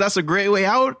lie because that's a great way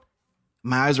out.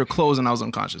 My eyes were closed and I was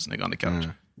unconscious, nigga, on the couch.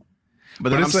 But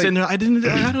then I'm sitting there, I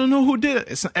don't know who did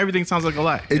it. Everything sounds like a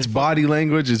lie. It's body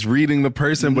language, it's reading the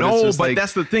person, but it's just but like,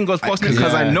 that's the thing, goes plus me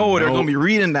because I know they're going to be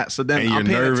reading that. So then I'm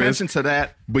paying attention to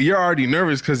that. But you're already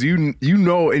nervous because you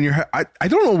know in your head, I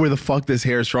don't know where the fuck this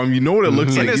hair is from. You know what it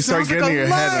looks like. You start getting in your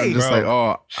head and I'm just like,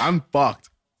 oh, I'm fucked.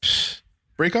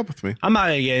 Break up with me. I'm not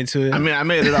gonna get into it. I mean, I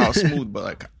made it all smooth, but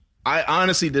like, I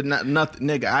honestly did nothing,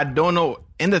 nigga. I don't know.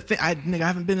 And the thing, I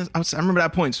haven't been outside. I remember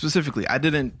that point specifically. I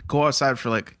didn't go outside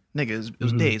for like, nigga, it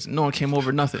was days. No one came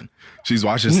over, nothing. She's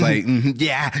watching, like,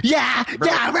 yeah,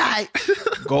 right.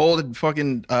 Gold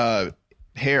fucking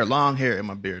hair, long hair in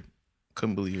my beard.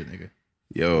 Couldn't believe it, nigga.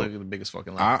 Yo, look at the biggest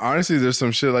fucking lie. Honestly, there's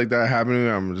some shit like that happening.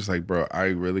 I'm just like, bro, I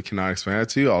really cannot explain that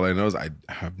to you. All I know is I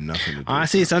have nothing to do.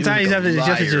 Honestly, sometimes you have to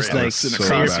just like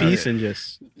say your piece and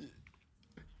just.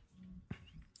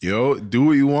 Yo, do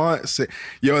what you want. Say,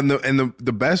 yo, and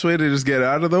the best way to just get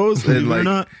out of those and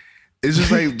like, it's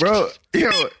just like, bro, yo,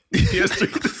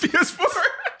 PS3, the PS4,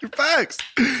 your facts,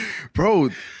 bro.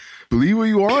 Believe what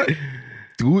you want.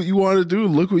 Do what you want to do.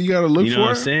 Look what you got to look for. You know what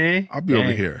I'm saying? I'll be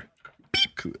over here.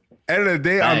 End of the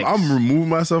day, I'm removing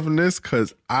myself from this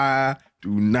because I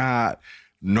do not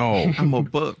know. I'm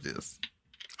above this.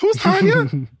 Who's Tanya?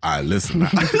 All right, listen. Now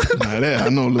that I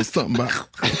know a little something about.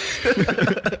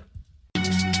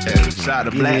 Shout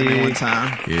out to Black Man one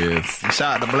time. Yes.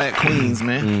 Shout out to Black Queens,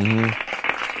 man. Mm-hmm.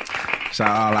 Shout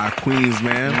out all our queens,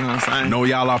 man. You know what I'm saying? Know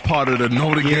y'all are part of the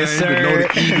Know the Gang, the Know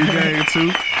the Eagle Gang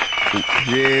too.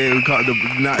 Yeah, we call it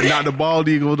not the bald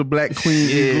eagle, the Black Queen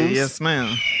Eagles. Yes, ma'am.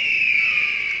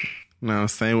 You know what I'm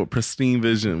saying? With pristine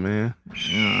vision, man.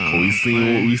 We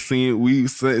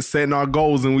setting our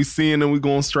goals and we seeing them, we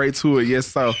going straight to it. Yes,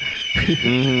 sir.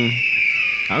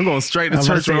 Mm-hmm. I'm going straight to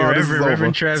church when all this is over.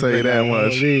 I'll tell you that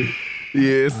much.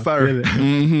 Yes, sir.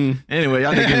 Mm-hmm. Anyway,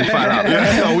 y'all didn't give me $5.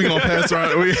 Yeah, we gonna pass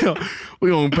around. We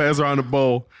gonna pass around the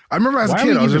bowl. I remember as a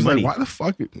kid, I was just like, "Why the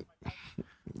fuck?"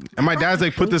 And my dad's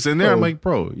like, "Put this in there." I'm like,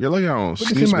 "Bro, you're like, I don't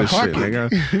snooze this shit,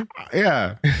 nigga."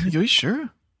 Yeah. You sure?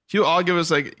 He'll all give us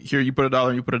like, "Here, you put $1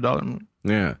 and you put $1."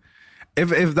 Yeah.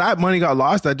 If that money got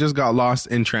lost, that just got lost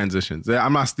in transitions.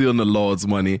 I'm not stealing the Lord's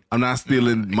money. I'm not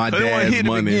stealing my dad's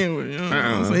money.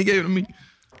 So he gave it to me.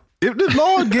 If the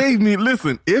Lord gave me,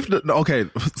 listen,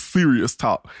 serious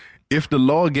talk. If the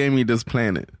Lord gave me this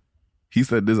planet, he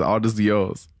said, all this is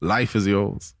yours. Life is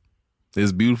yours.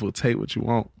 It's beautiful. Take what you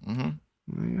want. Mm-hmm.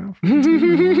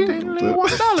 Take the little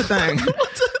 $1 thing.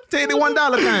 Take the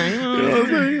 $1 thing. You know what I'm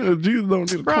saying? Jesus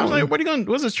don't need a coin. Like,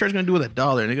 what's this church gonna do with $1,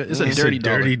 nigga? It's a dirty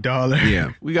dollar.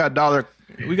 Yeah. We got dollar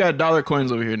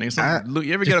coins over here, nigga. Look,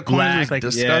 you ever get a coin that's like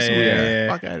disgusting? Yeah.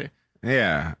 Fuck out of it.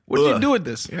 Yeah. What do you do with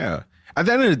this? Yeah. At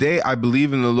the end of the day, I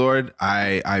believe in the Lord.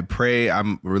 I pray.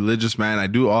 I'm a religious man. I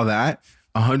do all that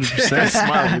 100%.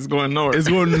 Smiling. It's going nowhere. It's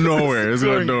going nowhere. It's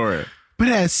going nowhere. But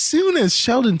as soon as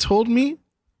Sheldon told me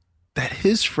that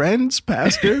his friend's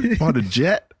pastor bought a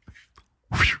jet,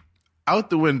 out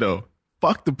the window.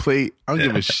 Fuck the plate. I don't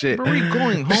give a shit. Where are we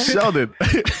going home? Sheldon,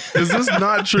 is this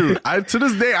not true? To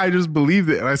this day, I just believed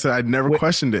it. And I said, I'd never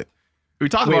questioned it. We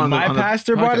talked Wait, about my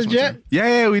pastor bought a jet?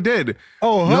 Yeah, we did.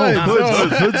 Oh,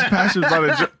 Hood's pastor bought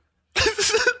a jet.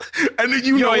 And then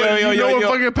you know what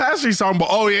fucking pastor he's talking about.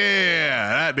 Oh,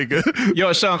 yeah, that nigga.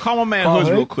 Yo, Sean, call my man Hoods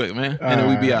real quick, man. And then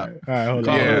we be out. All right, hold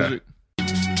Call on.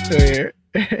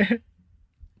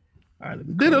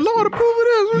 Did the Lord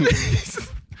approve of this?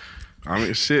 I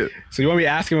mean, shit. So you want me to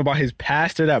ask him about his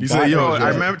pastor that bought said, yo, a jet? I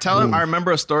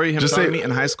remember a story him telling me in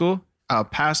high school.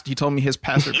 He told me his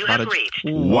pastor bought a jet.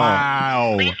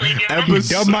 Wow. He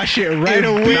done my shit right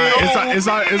away. It's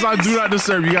on Do Not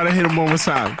Disturb. You got to hit him one more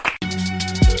time.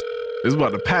 It's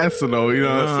about the pastor, though. You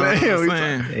know what I'm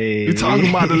saying? Hey. You talking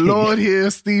about the Lord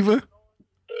here, Steven?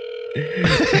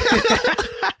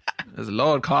 There's a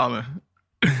Lord calling.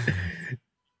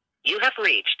 You have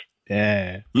reached.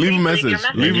 Yeah. Leave a message.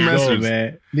 Leave a message. Go,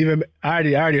 man. Leave a. I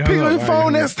already hung Pick up. up your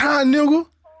phone next time, nigga.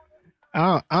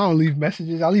 I don't leave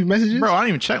messages. I leave messages. Bro, I don't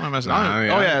even check my message.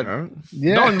 Yeah.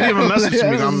 Don't leave a message to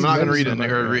me. I'm not going to read it,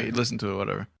 nigga. Listen to it,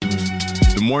 whatever.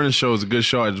 The morning show is a good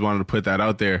show. I just wanted to put that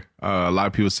out there. A lot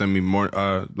of people send me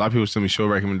show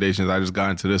recommendations. I just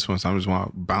got into this one, so I just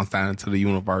want to bounce that into the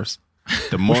universe.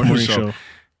 The morning show.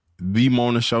 The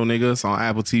morning show, nigga. It's on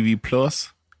Apple TV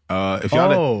Plus. If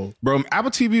y'all, bro, Apple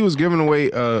TV was giving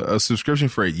away a subscription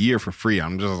for a year for free.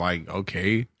 I'm just like,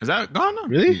 okay, is that gone now?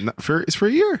 Really? It's for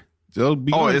a year. It'll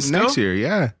be it's next still? year.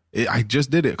 Yeah, I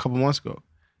just did it a couple months ago.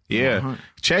 Yeah,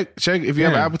 check if you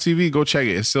have Apple TV, go check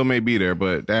it. It still may be there,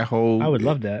 but that whole I would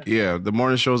love that. Yeah, the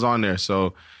morning show's on there,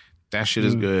 so that shit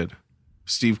is good.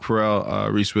 Steve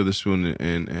Carell, Reese Witherspoon,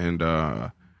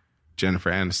 and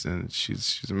Jennifer Aniston.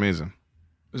 She's amazing.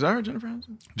 Is that her, Jennifer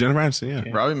Aniston? Jennifer Aniston, yeah.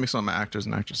 Bro, I be mixing up my actors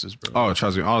and actresses, bro. Oh,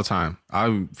 trust me, all the time.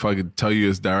 I fucking tell you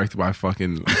it's directed by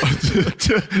fucking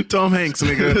Tom Hanks,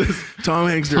 nigga. Tom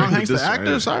Hanks directed Tom Hanks, this the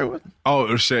actor? Sorry, what?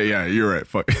 Oh, shit, yeah, you're right.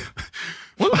 Fuck.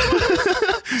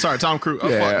 Sorry, Tom Cruise. Oh,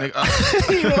 Yeah. fuck,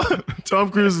 nigga. Tom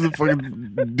Cruise is the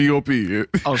fucking DOP.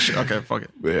 Oh, shit. Okay, fuck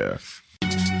it. Yeah.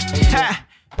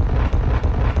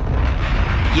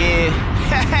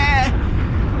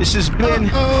 Yeah. This has been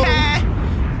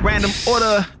Random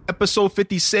Order, episode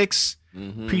 56.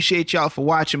 Appreciate y'all for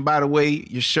watching. By the way,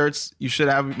 your shirts,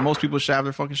 most people should have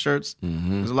their fucking shirts.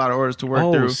 There's a lot of orders to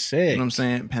work through. Sick. You know what I'm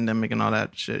saying? Pandemic and all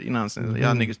that shit. You know what I'm saying?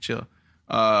 Y'all niggas chill.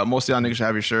 Most of y'all niggas should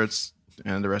have your shirts,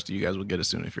 and the rest of you guys will get it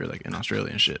soon if you're like in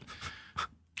Australia and shit.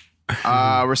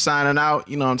 We're signing out.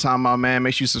 You know what I'm talking about, man.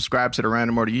 Make sure you subscribe to the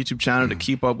Random Order YouTube channel to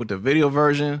keep up with the video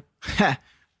version.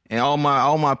 And all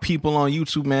my people on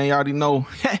YouTube, man, you already know.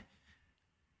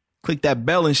 Click that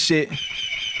bell and shit.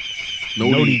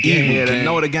 Know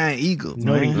the gang Eagles.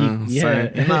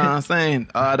 Yeah. You know what I'm saying?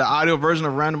 The audio version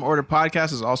of Random Order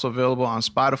Podcast is also available on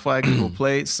Spotify, Google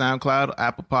Play, SoundCloud,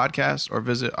 Apple Podcasts, or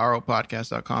visit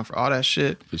ropodcast.com for all that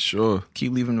shit. For sure.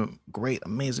 Keep leaving great,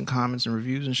 amazing comments and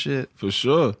reviews and shit. For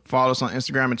sure. Follow us on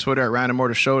Instagram and Twitter at Random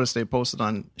Order Show to stay posted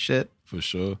on shit. For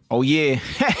sure. Oh, yeah.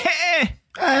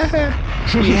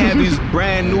 We have these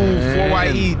brand new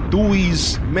 4YE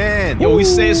Deweys. Man. Yo, we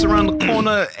say it's around the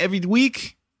corner every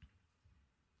week.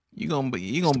 You gonna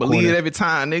believe it every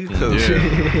time, nigga, cause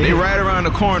they right around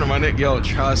the corner, my nigga. Yo,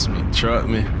 trust me.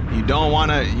 You don't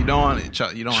wanna miss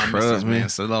this, man.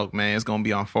 So look, man, it's gonna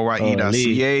be on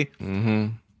 4ye.ca.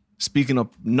 Speaking of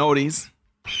noties,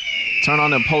 turn on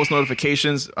the post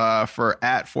notifications for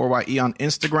at 4ye on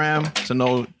Instagram to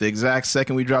know the exact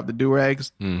second we drop the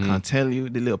do-rags. I'll tell you,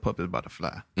 the little puppet's about to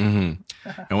fly. And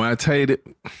when I tell you that,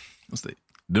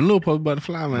 them little puppets about to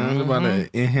fly, man. I'm about to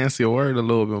enhance your word a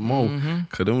little bit more.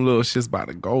 Cause them little shit's about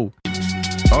to go.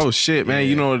 Oh shit, man.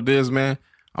 You know what it is, man.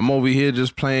 I'm over here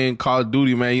just playing Call of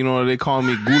Duty, man. You know what they call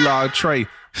me? Gulag Trey.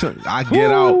 I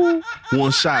get out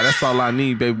one shot. That's all I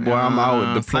need, baby boy. I'm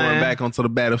out deploying back onto the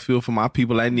battlefield for my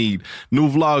people I need. New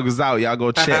vlog is out. Y'all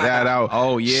go check that out.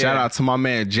 Oh, yeah. Shout out to my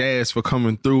man Jazz for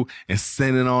coming through and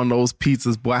sending on those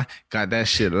pizzas, boy. Got that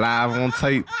shit live on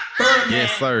tape.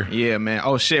 Yes, sir. Yeah, man.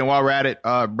 Oh, shit. And while we're at it,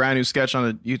 brand new sketch on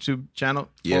the YouTube channel,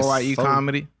 4YE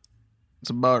Comedy. It's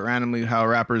about randomly how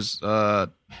rappers,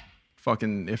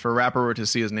 if a rapper were to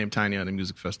see his name Tiny on the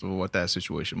music festival, what that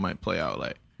situation might play out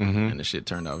like. And the shit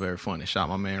turned out very funny. Shot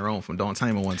my man Rome from Don't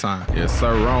Tamer one time. Yes,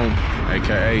 sir, Rome,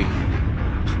 a.k.a.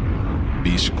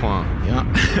 B. Shaquan. Yeah.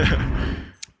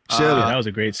 That was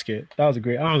a great skit. I don't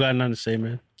got nothing to say,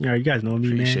 man. You know, you guys know me,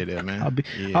 man. Appreciate it, man.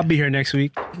 I'll be here next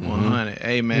week. 100.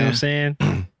 Hey, man. You know what I'm saying?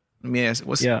 Let me ask,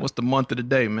 what's the month of the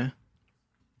day, man?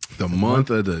 The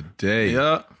month of the day.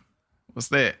 Yeah. What's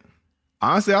that?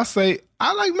 Honestly, I say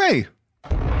I like May.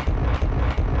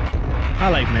 I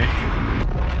like May.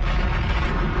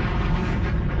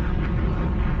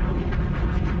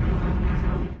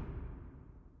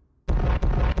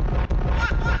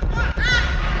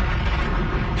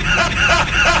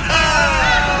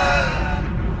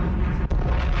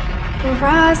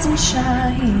 rise and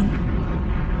shine.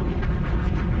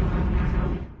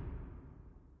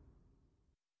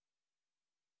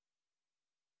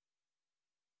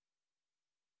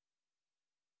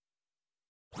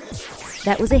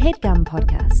 That was a HeadGum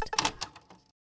podcast.